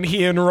 and then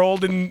he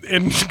enrolled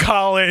in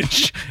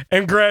college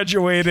and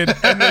graduated,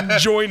 and then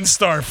joined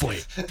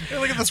Starfleet. Hey,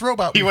 look at this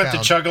robot. He went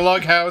found. to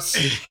Chug-a-Lug House.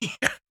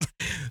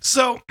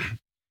 So,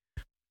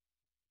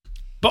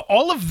 but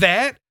all of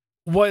that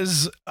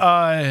was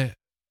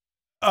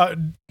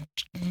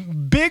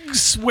big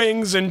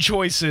swings and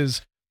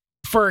choices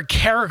for a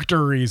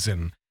character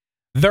reason.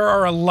 There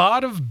are a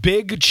lot of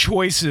big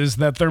choices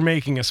that they're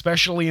making,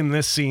 especially in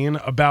this scene,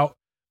 about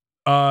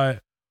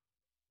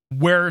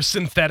where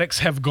synthetics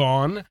have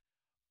gone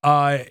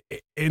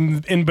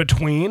in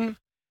between,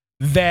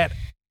 that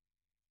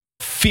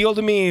feel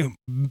to me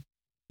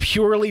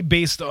purely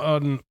based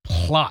on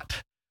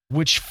plot,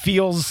 which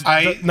feels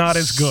not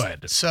as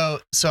good. So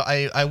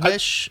I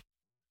wish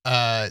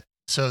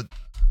so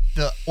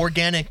the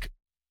organic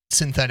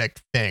synthetic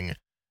thing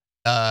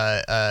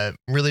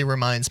really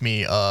reminds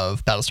me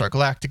of Battlestar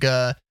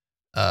Galactica.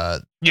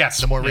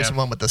 Yes, the more recent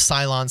one with the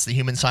Cylons, the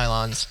human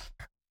Cylons.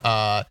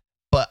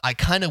 But I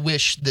kind of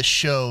wish the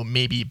show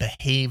maybe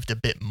behaved a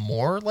bit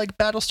more like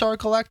Battlestar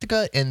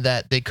Galactica, in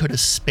that they could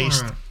have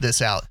spaced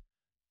this out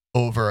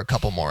over a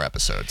couple more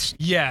episodes.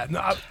 Yeah,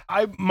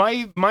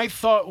 my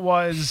thought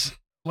was,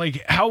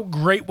 like, how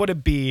great would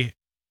it be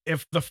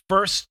if the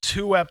first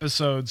 2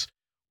 episodes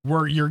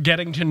where you're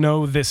getting to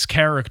know this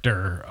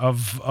character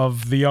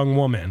of the young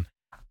woman,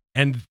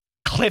 and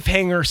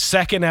cliffhanger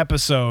second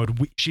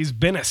episode, she's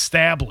been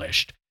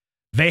established,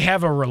 they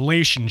have a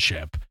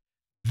relationship,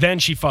 then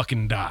she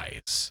fucking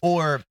dies.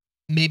 Or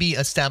maybe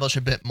establish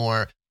a bit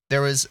more.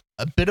 There was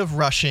a bit of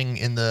rushing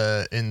in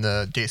the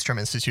Daystrom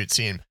Institute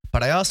scene,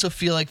 but I also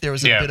feel like there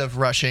was a bit of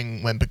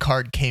rushing when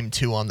Picard came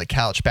to on the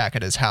couch back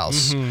at his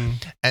house.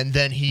 And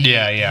then he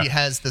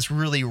has this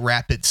really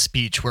rapid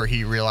speech where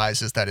he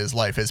realizes that his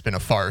life has been a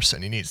farce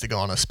and he needs to go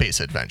on a space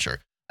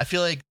adventure. I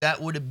feel like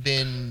that would have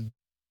been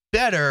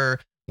better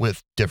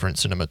with different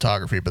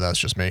cinematography, but that's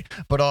just me.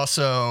 But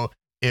also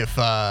if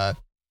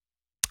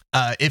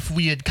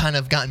we had kind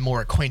of gotten more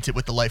acquainted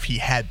with the life he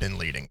had been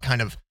leading,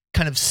 kind of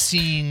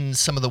seen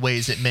some of the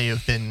ways it may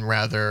have been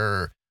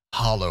rather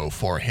hollow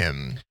for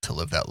him to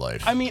live that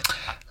life. I mean,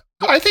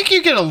 I think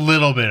you get a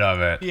little bit of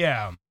it.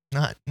 Yeah.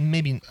 Not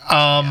maybe.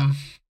 Yeah.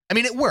 I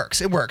mean, it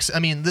works. I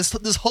mean, this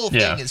whole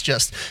thing is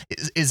just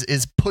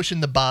is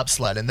pushing the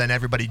bobsled, and then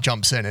everybody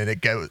jumps in, and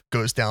it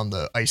goes down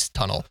the ice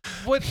tunnel.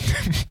 What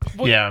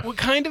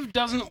kind of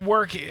doesn't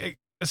work,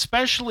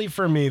 especially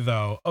for me,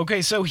 though.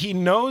 Okay, so he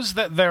knows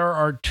that there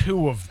are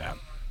 2 of them,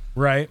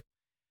 right?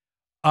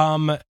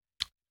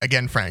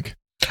 Again, Frank.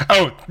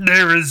 Oh,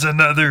 there is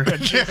another.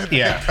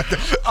 Yeah.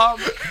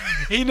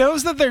 He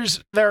knows that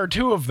there are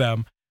 2 of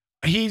them.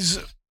 He's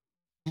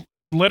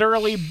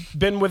literally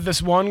been with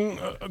this one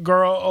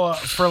girl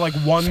for like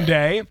 1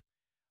 day,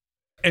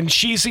 and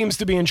she seems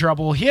to be in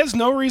trouble. He has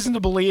no reason to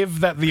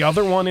believe that the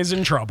other one is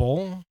in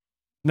trouble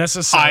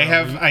necessarily.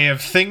 I have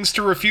things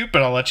to refute,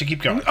 but I'll let you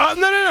keep going.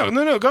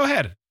 No, go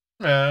ahead.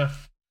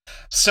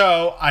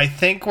 So I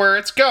think where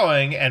it's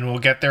going, and we'll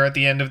get there at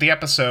the end of the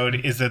episode,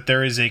 is that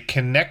there is a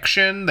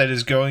connection that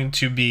is going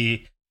to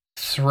be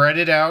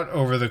threaded out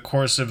over the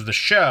course of the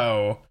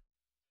show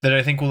that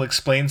I think will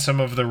explain some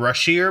of the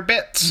rushier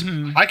bits.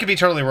 I could be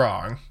totally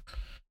wrong,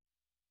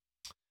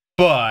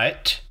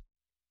 but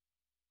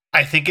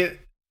I think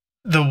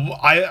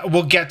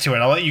we'll get to it.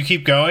 I'll let you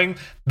keep going.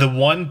 The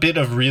one bit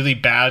of really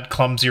bad,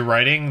 clumsy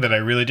writing that I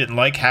really didn't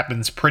like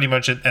happens pretty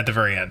much at the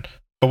very end.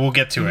 But we'll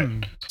get to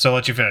it. So I'll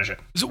let you finish it.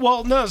 So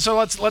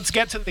let's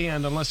get to the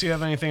end, unless you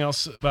have anything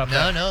else about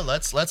that. No,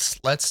 let's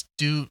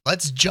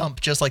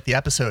jump just like the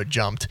episode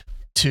jumped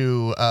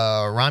to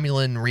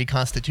Romulan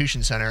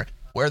Reconstitution Center,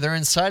 where they're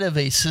inside of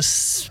a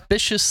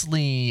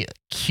suspiciously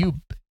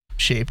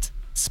cube-shaped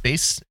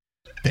space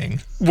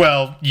thing.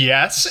 Well,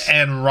 yes,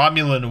 and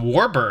Romulan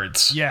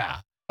warbirds,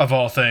 of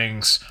all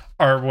things,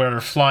 are what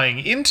are flying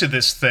into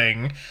this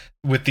thing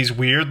with these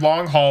weird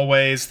long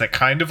hallways that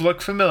kind of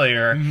look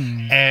familiar,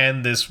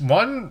 and this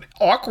one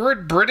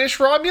awkward British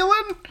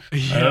Romulan.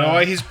 I don't know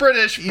why he's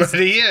British, but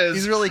he is.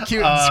 He's really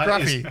cute and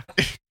scruffy.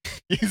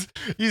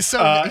 He's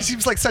so he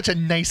seems like such a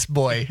nice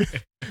boy.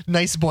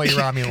 Nice boy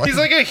Romulan. He's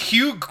like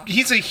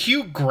he's a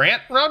Hugh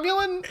Grant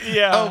Romulan?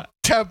 Yeah.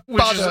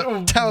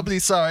 Oh, terribly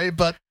sorry,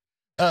 but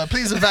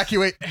please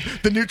evacuate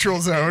the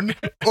neutral zone.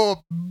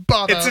 Or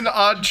bother. It's an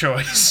odd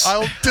choice.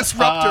 I'll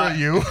disrupt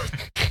you.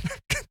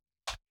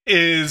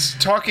 Is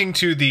talking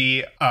to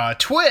the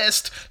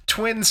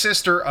twin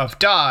sister of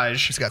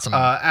Daj. Who's got some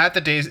at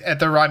the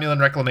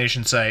Romulan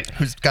reclamation site.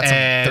 Who's got some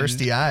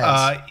thirsty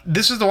eyes.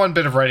 This is the one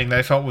bit of writing that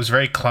I felt was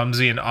very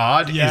clumsy and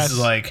odd. Yes. Is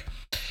like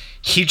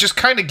he just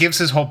kind of gives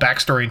his whole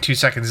backstory in 2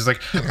 seconds. He's like,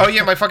 "Oh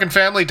yeah, my fucking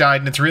family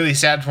died, and it's really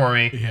sad for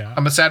me. Yeah.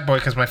 I'm a sad boy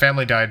because my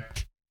family died."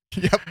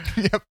 Yep.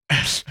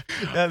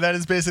 That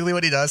is basically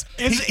what he does.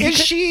 Is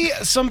she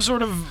some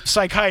sort of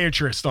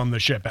psychiatrist on the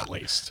ship, at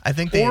least? I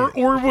think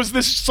or was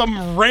this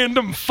some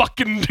random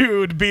fucking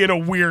dude being a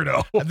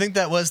weirdo? I think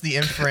that was the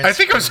inference. I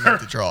think it was her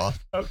to draw.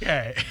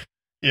 Okay.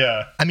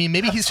 Yeah. I mean,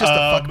 maybe he's just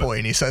a fuckboy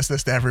and he says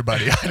this to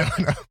everybody. I don't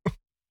know.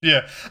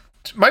 Yeah.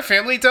 my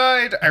family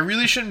died. I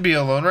really shouldn't be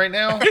alone right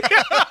now.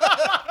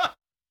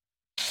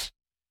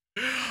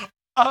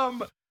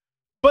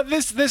 But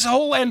this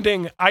whole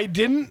ending, I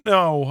didn't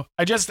know.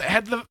 I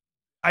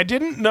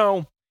didn't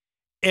know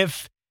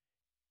if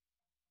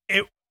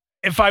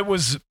I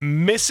was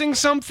missing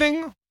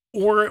something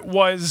or it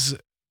was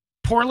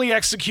poorly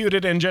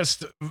executed and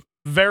just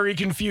very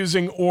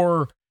confusing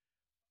or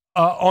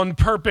on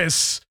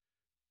purpose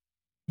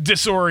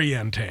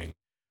disorienting.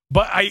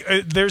 But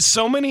there's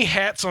so many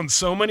hats on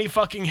so many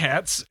fucking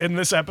hats in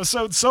this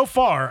episode so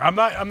far. I'm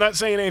not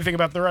saying anything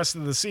about the rest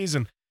of the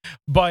season,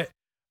 but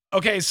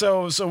okay,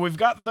 so we've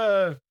got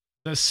the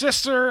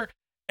sister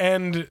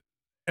and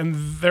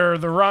they're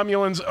the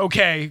Romulans.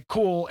 Okay,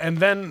 cool. And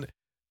then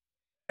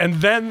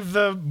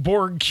the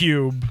Borg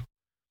cube.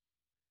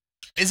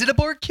 Is it a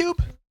Borg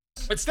cube?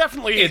 It's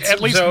definitely at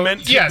least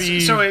meant to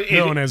be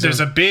known as. There's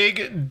a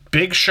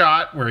big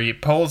shot where he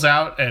pulls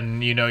out,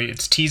 and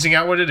it's teasing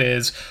out what it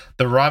is.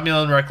 The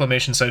Romulan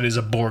reclamation site is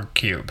a Borg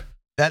cube.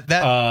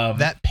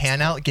 That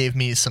pan out gave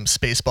me some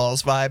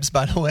Spaceballs vibes,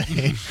 by the way.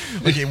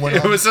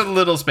 It was a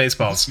little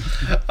Spaceballs.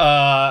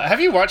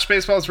 Have you watched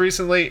Spaceballs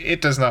recently?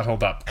 It does not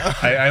hold up.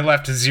 I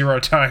left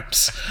 0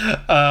 times.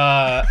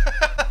 But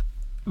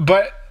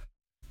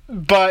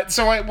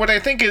so what I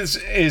think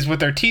is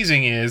what they're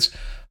teasing is,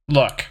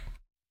 look,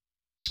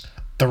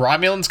 the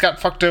Romulans got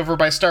fucked over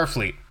by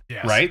Starfleet,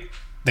 yes. Right?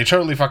 They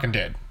totally fucking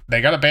did.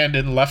 They got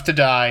abandoned, left to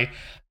die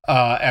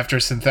after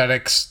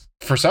synthetics,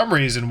 for some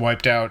reason,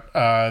 wiped out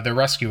their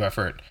rescue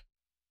effort.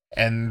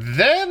 And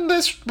then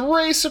this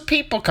race of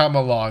people come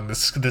along,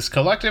 this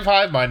collective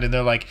hive mind, and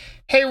they're like,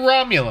 hey,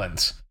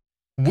 Romulans,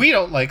 we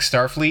don't like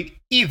Starfleet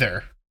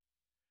either.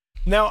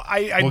 Now,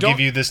 we'll give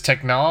you this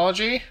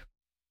technology.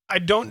 I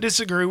don't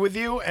disagree with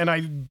you,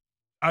 and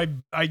I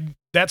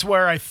that's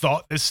where I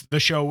thought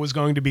the show was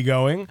going to be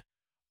going.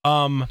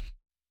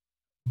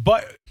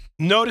 But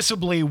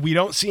noticeably, we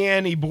don't see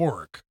any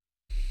Borg.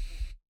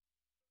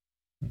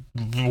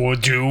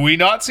 Do we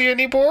not see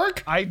any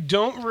Borg? I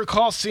don't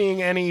recall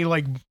seeing any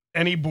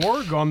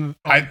Borg on.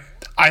 I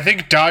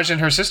think Daj and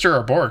her sister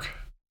are Borg.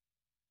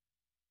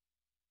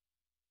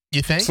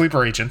 You think?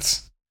 Sleeper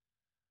agents.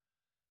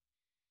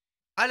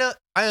 I don't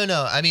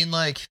know. I mean,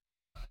 all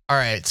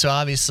right. So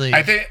obviously,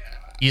 I think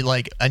you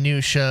like a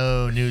new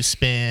show, new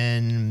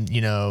spin.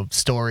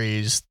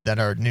 Stories that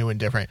are new and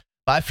different.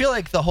 But I feel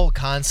like the whole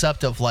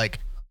concept of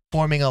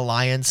forming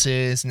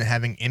alliances and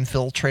having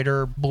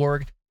infiltrator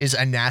Borg is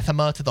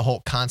anathema to the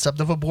whole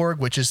concept of a Borg,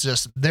 which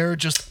is they're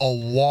just a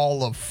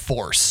wall of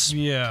force.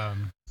 Yeah.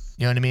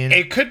 You know what I mean?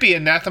 It could be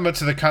anathema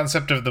to the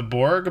concept of the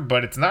Borg,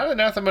 but it's not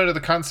anathema to the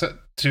concept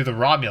to the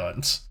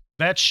Romulans.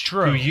 That's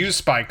true. Who use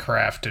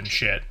spycraft and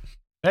shit.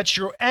 That's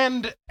true.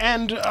 And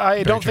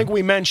I don't think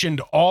we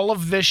mentioned all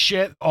of this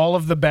shit, all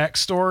of the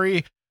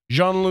backstory.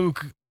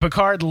 Jean-Luc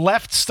Picard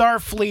left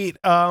Starfleet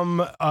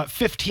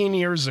 15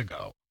 years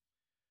ago.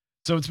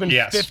 So it's been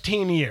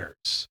 15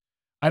 years.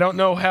 I don't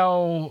know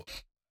how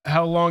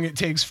long it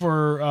takes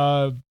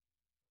for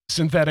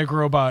synthetic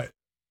robot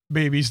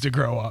babies to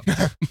grow up.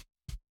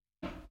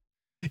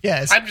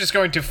 Yes. I'm just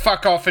going to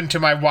fuck off into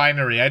my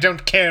winery. I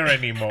don't care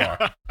anymore.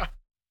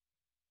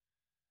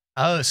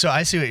 Oh, so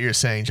I see what you're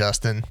saying,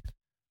 Justin.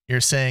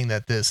 You're saying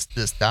that this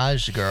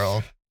Daj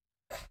girl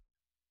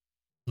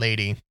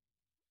lady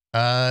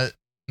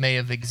may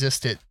have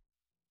existed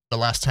the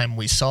last time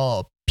we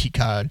saw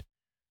Picard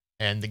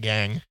and the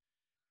gang.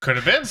 Could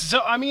have been.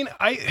 So I mean,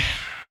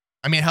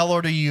 how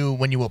old are you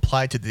when you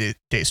apply to the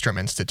Daystrom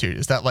Institute?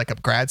 Is that like a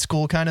grad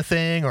school kind of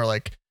thing, or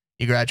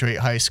you graduate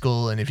high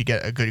school and if you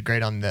get a good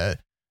grade on the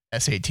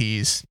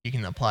SATs, you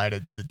can apply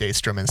to the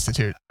Daystrom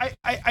Institute?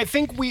 I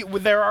think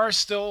there are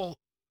still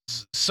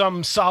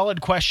some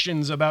solid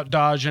questions about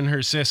Daj and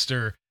her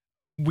sister.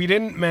 We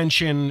didn't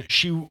mention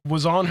she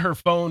was on her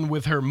phone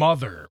with her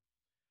mother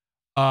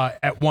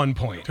at one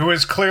point, who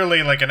is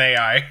clearly like an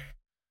AI.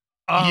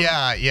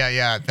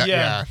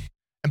 Yeah.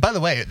 And by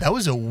the way, that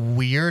was a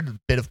weird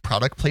bit of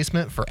product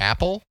placement for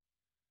Apple.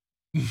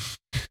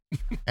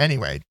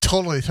 Anyway,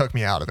 totally took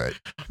me out of it.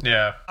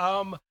 Yeah.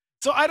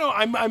 So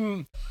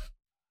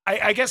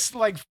I guess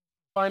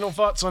final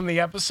thoughts on the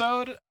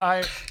episode.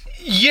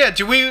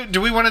 Do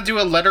we want to do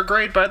a letter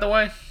grade, by the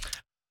way?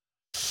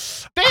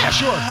 Yeah,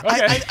 sure.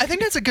 Okay. I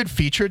think that's a good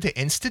feature to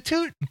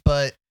institute,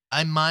 but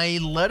my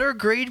letter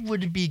grade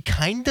would be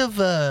kind of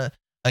an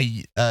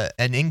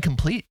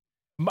incomplete.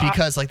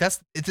 Because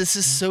this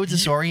is so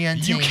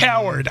disorienting. You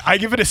coward! I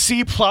give it a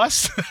C+.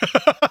 With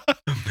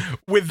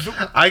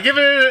I give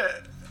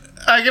it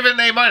an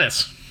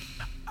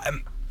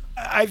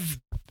A-.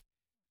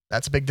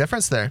 That's a big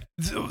difference there.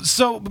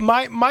 So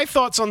my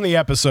thoughts on the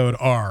episode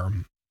are,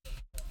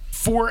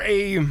 for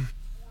a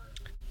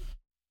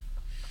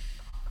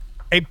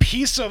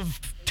piece of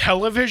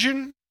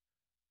television,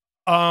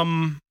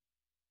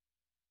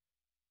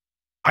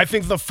 I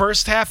think the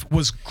first half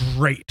was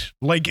great.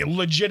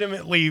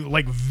 Legitimately,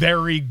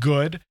 very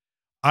good.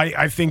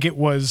 I think it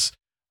was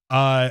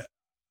I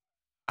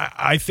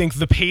think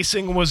the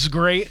pacing was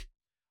great.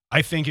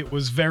 I think it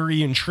was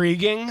very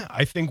intriguing.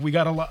 I think we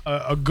got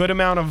a good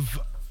amount of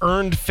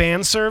earned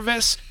fan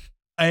service,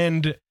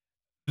 and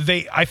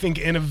they, I think,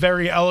 in a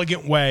very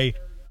elegant way,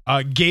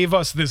 gave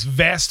us this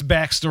vast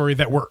backstory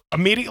that we're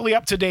immediately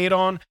up to date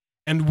on,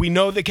 and we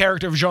know the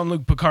character of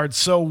Jean-Luc Picard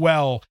so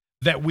well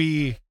that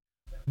we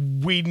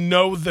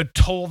know the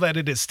toll that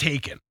it has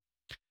taken.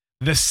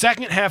 The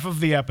second half of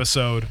the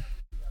episode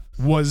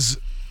was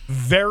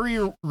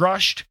very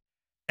rushed,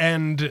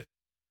 and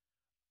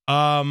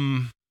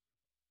I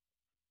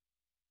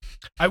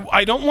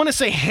don't want to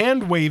say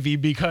hand wavy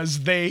because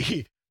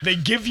they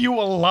give you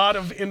a lot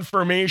of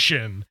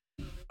information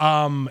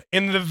in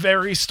the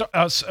very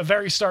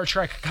Star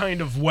Trek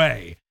kind of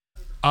way,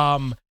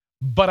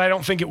 but I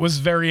don't think it was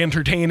very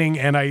entertaining,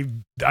 and I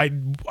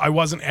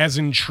wasn't as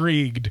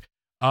intrigued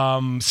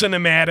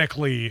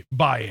cinematically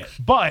by it.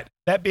 But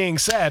that being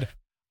said,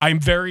 I'm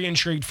very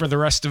intrigued for the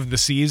rest of the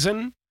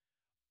season.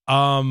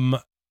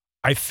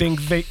 I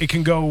think it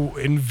can go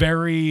in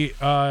very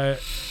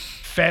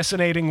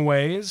fascinating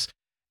ways,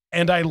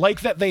 and I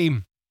like that they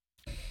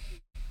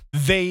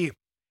had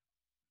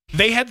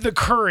the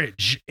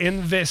courage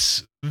in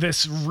this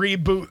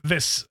reboot,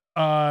 this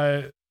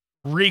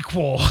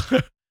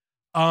requel,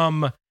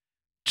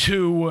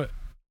 to,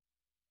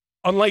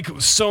 unlike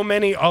so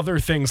many other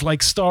things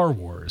like Star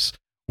Wars,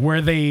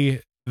 where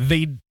they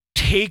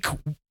take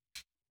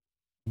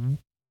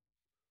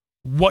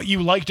what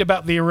you liked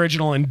about the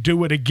original and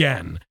do it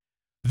again.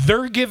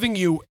 They're giving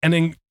you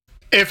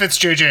if it's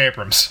J.J.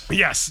 Abrams.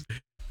 Yes.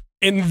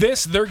 In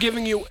this, they're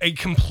giving you a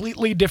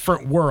completely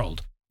different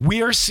world.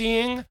 We are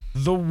seeing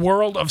the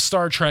world of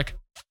Star Trek,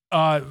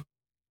 well,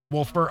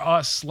 for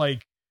us,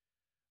 like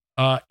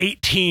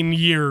 18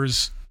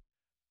 years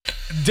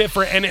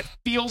different, and it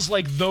feels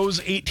like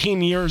those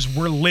 18 years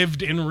were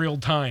lived in real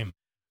time.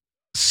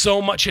 So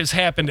much has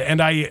happened,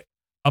 and I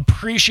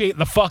appreciate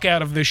the fuck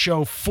out of this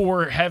show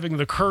for having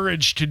the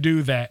courage to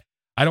do that.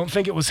 I don't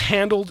think it was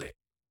handled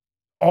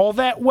all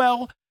that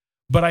well,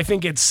 but I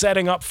think it's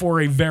setting up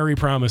for a very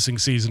promising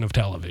season of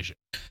television.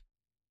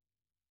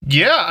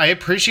 Yeah, I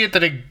appreciate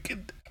that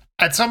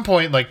at some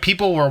point, like,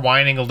 people were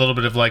whining a little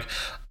bit of like,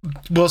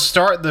 well,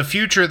 the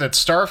future that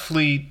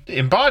Starfleet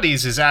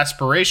embodies is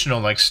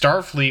aspirational. Like,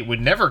 Starfleet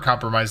would never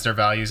compromise their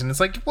values. And it's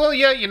like, well,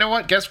 yeah, you know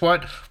what? Guess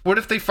what? What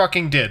if they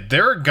fucking did?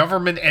 They're a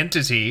government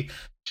entity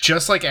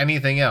just like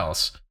anything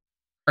else.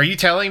 Are you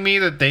telling me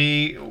that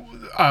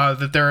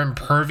they're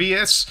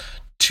impervious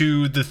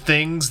to the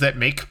things that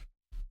make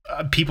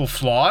people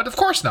flawed? Of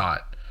course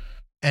not.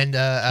 And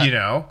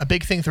a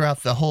big thing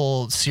throughout the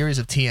whole series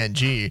of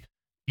TNG,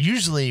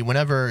 usually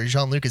whenever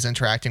Jean-Luc is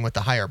interacting with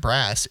the higher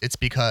brass, it's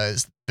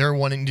because they're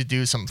wanting to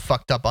do some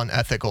fucked up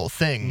unethical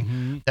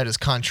thing that is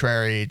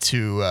contrary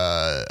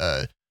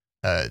to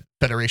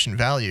Federation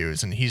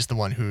values, and he's the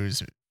one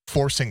who's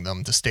forcing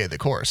them to stay the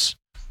course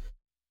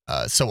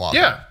so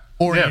often. Yeah.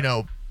 Or,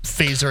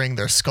 phasering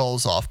their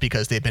skulls off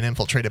because they've been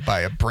infiltrated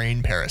by a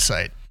brain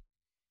parasite.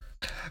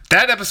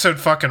 That episode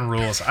fucking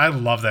rules. I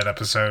love that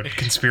episode.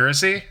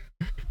 Conspiracy.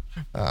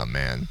 Oh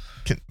man,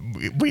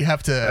 we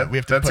have to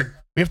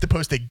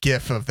post a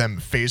GIF of them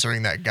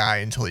phasering that guy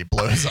until he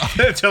blows up,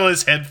 until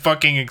his head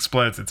fucking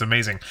explodes. It's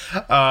amazing.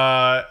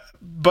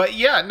 But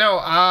yeah, no.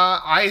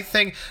 I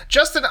think,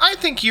 Justin,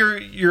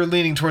 you're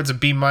leaning towards a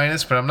B-,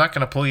 but I'm not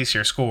going to police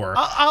your score.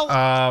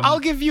 I'll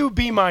give you a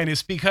B-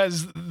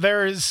 because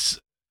there's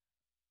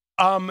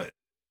some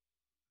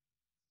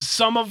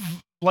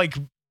of like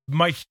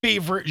my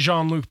favorite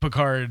Jean-Luc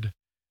Picard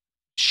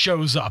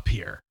shows up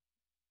here.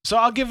 So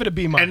I'll give it a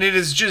B-. And it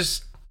is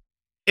just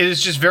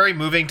very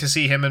moving to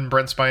see him and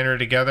Brent Spiner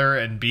together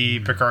and be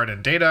Picard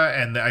and Data,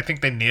 and I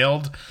think they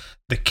nailed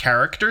the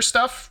character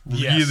stuff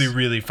really,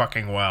 really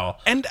fucking well.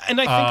 And I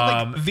think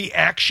like the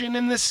action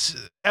in this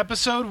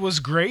episode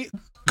was great.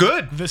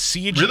 Good. The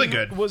CG really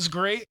good. Was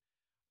great.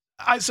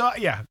 I saw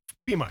B-.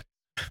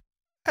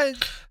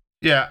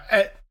 Yeah.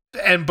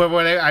 But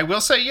what I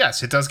will say,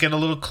 yes, it does get a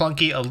little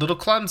clunky, a little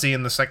clumsy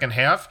in the second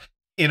half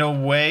in a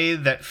way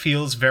that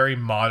feels very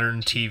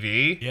modern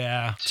TV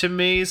to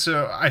me.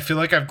 So I feel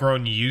like I've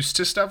grown used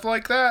to stuff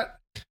like that,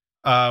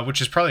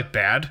 which is probably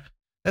bad.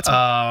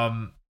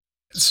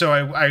 So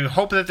I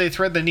hope that they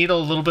thread the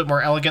needle a little bit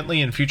more elegantly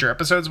in future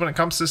episodes when it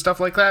comes to stuff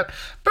like that.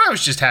 But I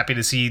was just happy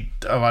to see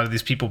a lot of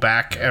these people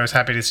back. I was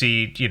happy to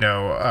see,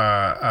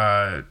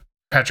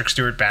 Patrick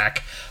Stewart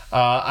back.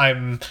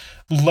 I'm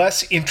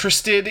less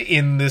interested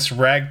in this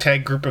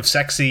ragtag group of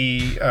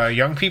sexy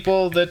young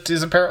people that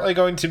is apparently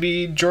going to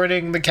be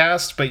joining the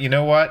cast, but you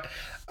know what?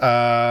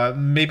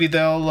 Maybe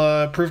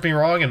they'll prove me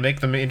wrong and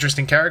make them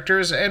interesting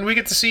characters, and we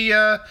get to see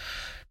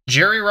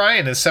Jerry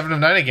Ryan as 7 of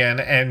 9 again,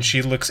 and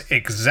she looks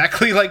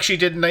exactly like she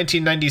did in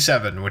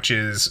 1997, which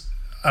is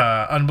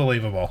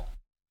unbelievable.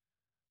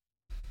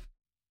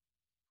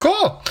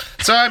 Cool.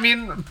 So, I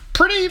mean,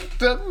 pretty,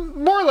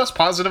 more or less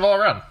positive all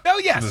around. Oh,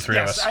 yes. The three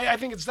of us. I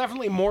think it's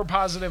definitely more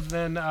positive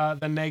than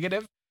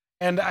negative.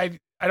 And I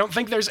don't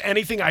think there's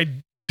anything I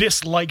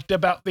disliked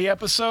about the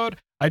episode.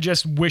 I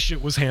just wish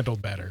it was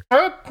handled better.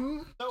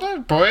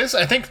 Boys,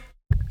 I think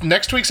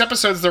next week's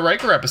episode's the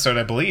Riker episode,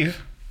 I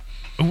believe.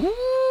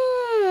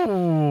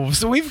 Ooh,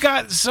 so we've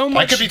got so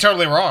much. I could be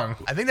totally wrong.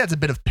 I think that's a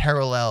bit of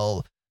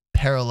parallel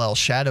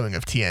shadowing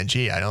of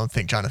TNG. I don't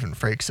think Jonathan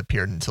Frakes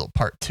appeared until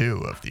part 2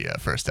 of the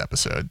first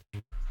episode.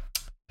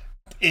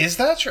 Is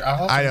that true?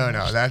 I don't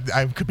know. That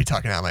I could be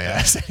talking out my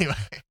ass anyway.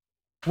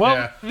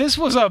 Well, this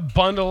was a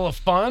bundle of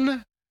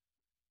fun.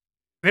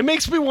 It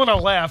makes me want to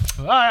laugh.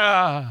 Earl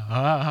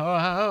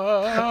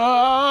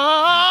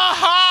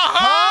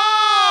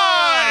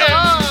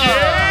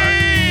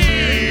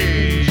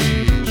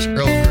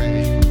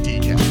Grey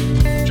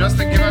decaf.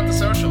 Justin, give out the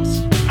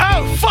socials.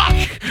 Oh, fuck!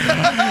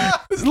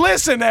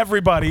 Listen,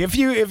 everybody, if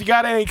you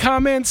got any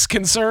comments,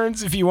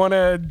 concerns, if you want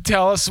to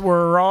tell us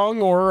we're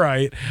wrong or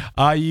right,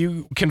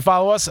 you can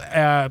follow us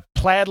at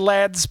Plaid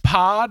Lads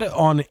Pod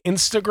on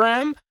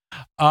Instagram.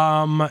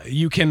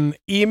 You can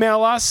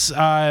email us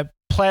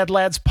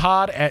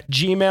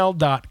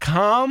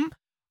plaidladspod@gmail.com.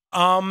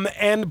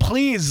 And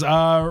please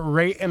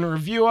rate and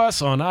review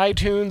us on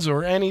iTunes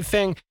or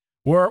anything.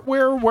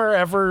 We're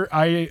wherever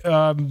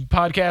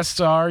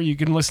podcasts are. You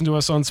can listen to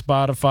us on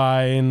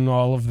Spotify and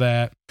all of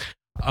that.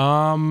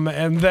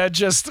 And that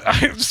just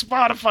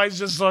Spotify's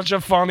just such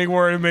a funny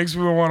word. It makes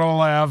me want to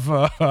laugh.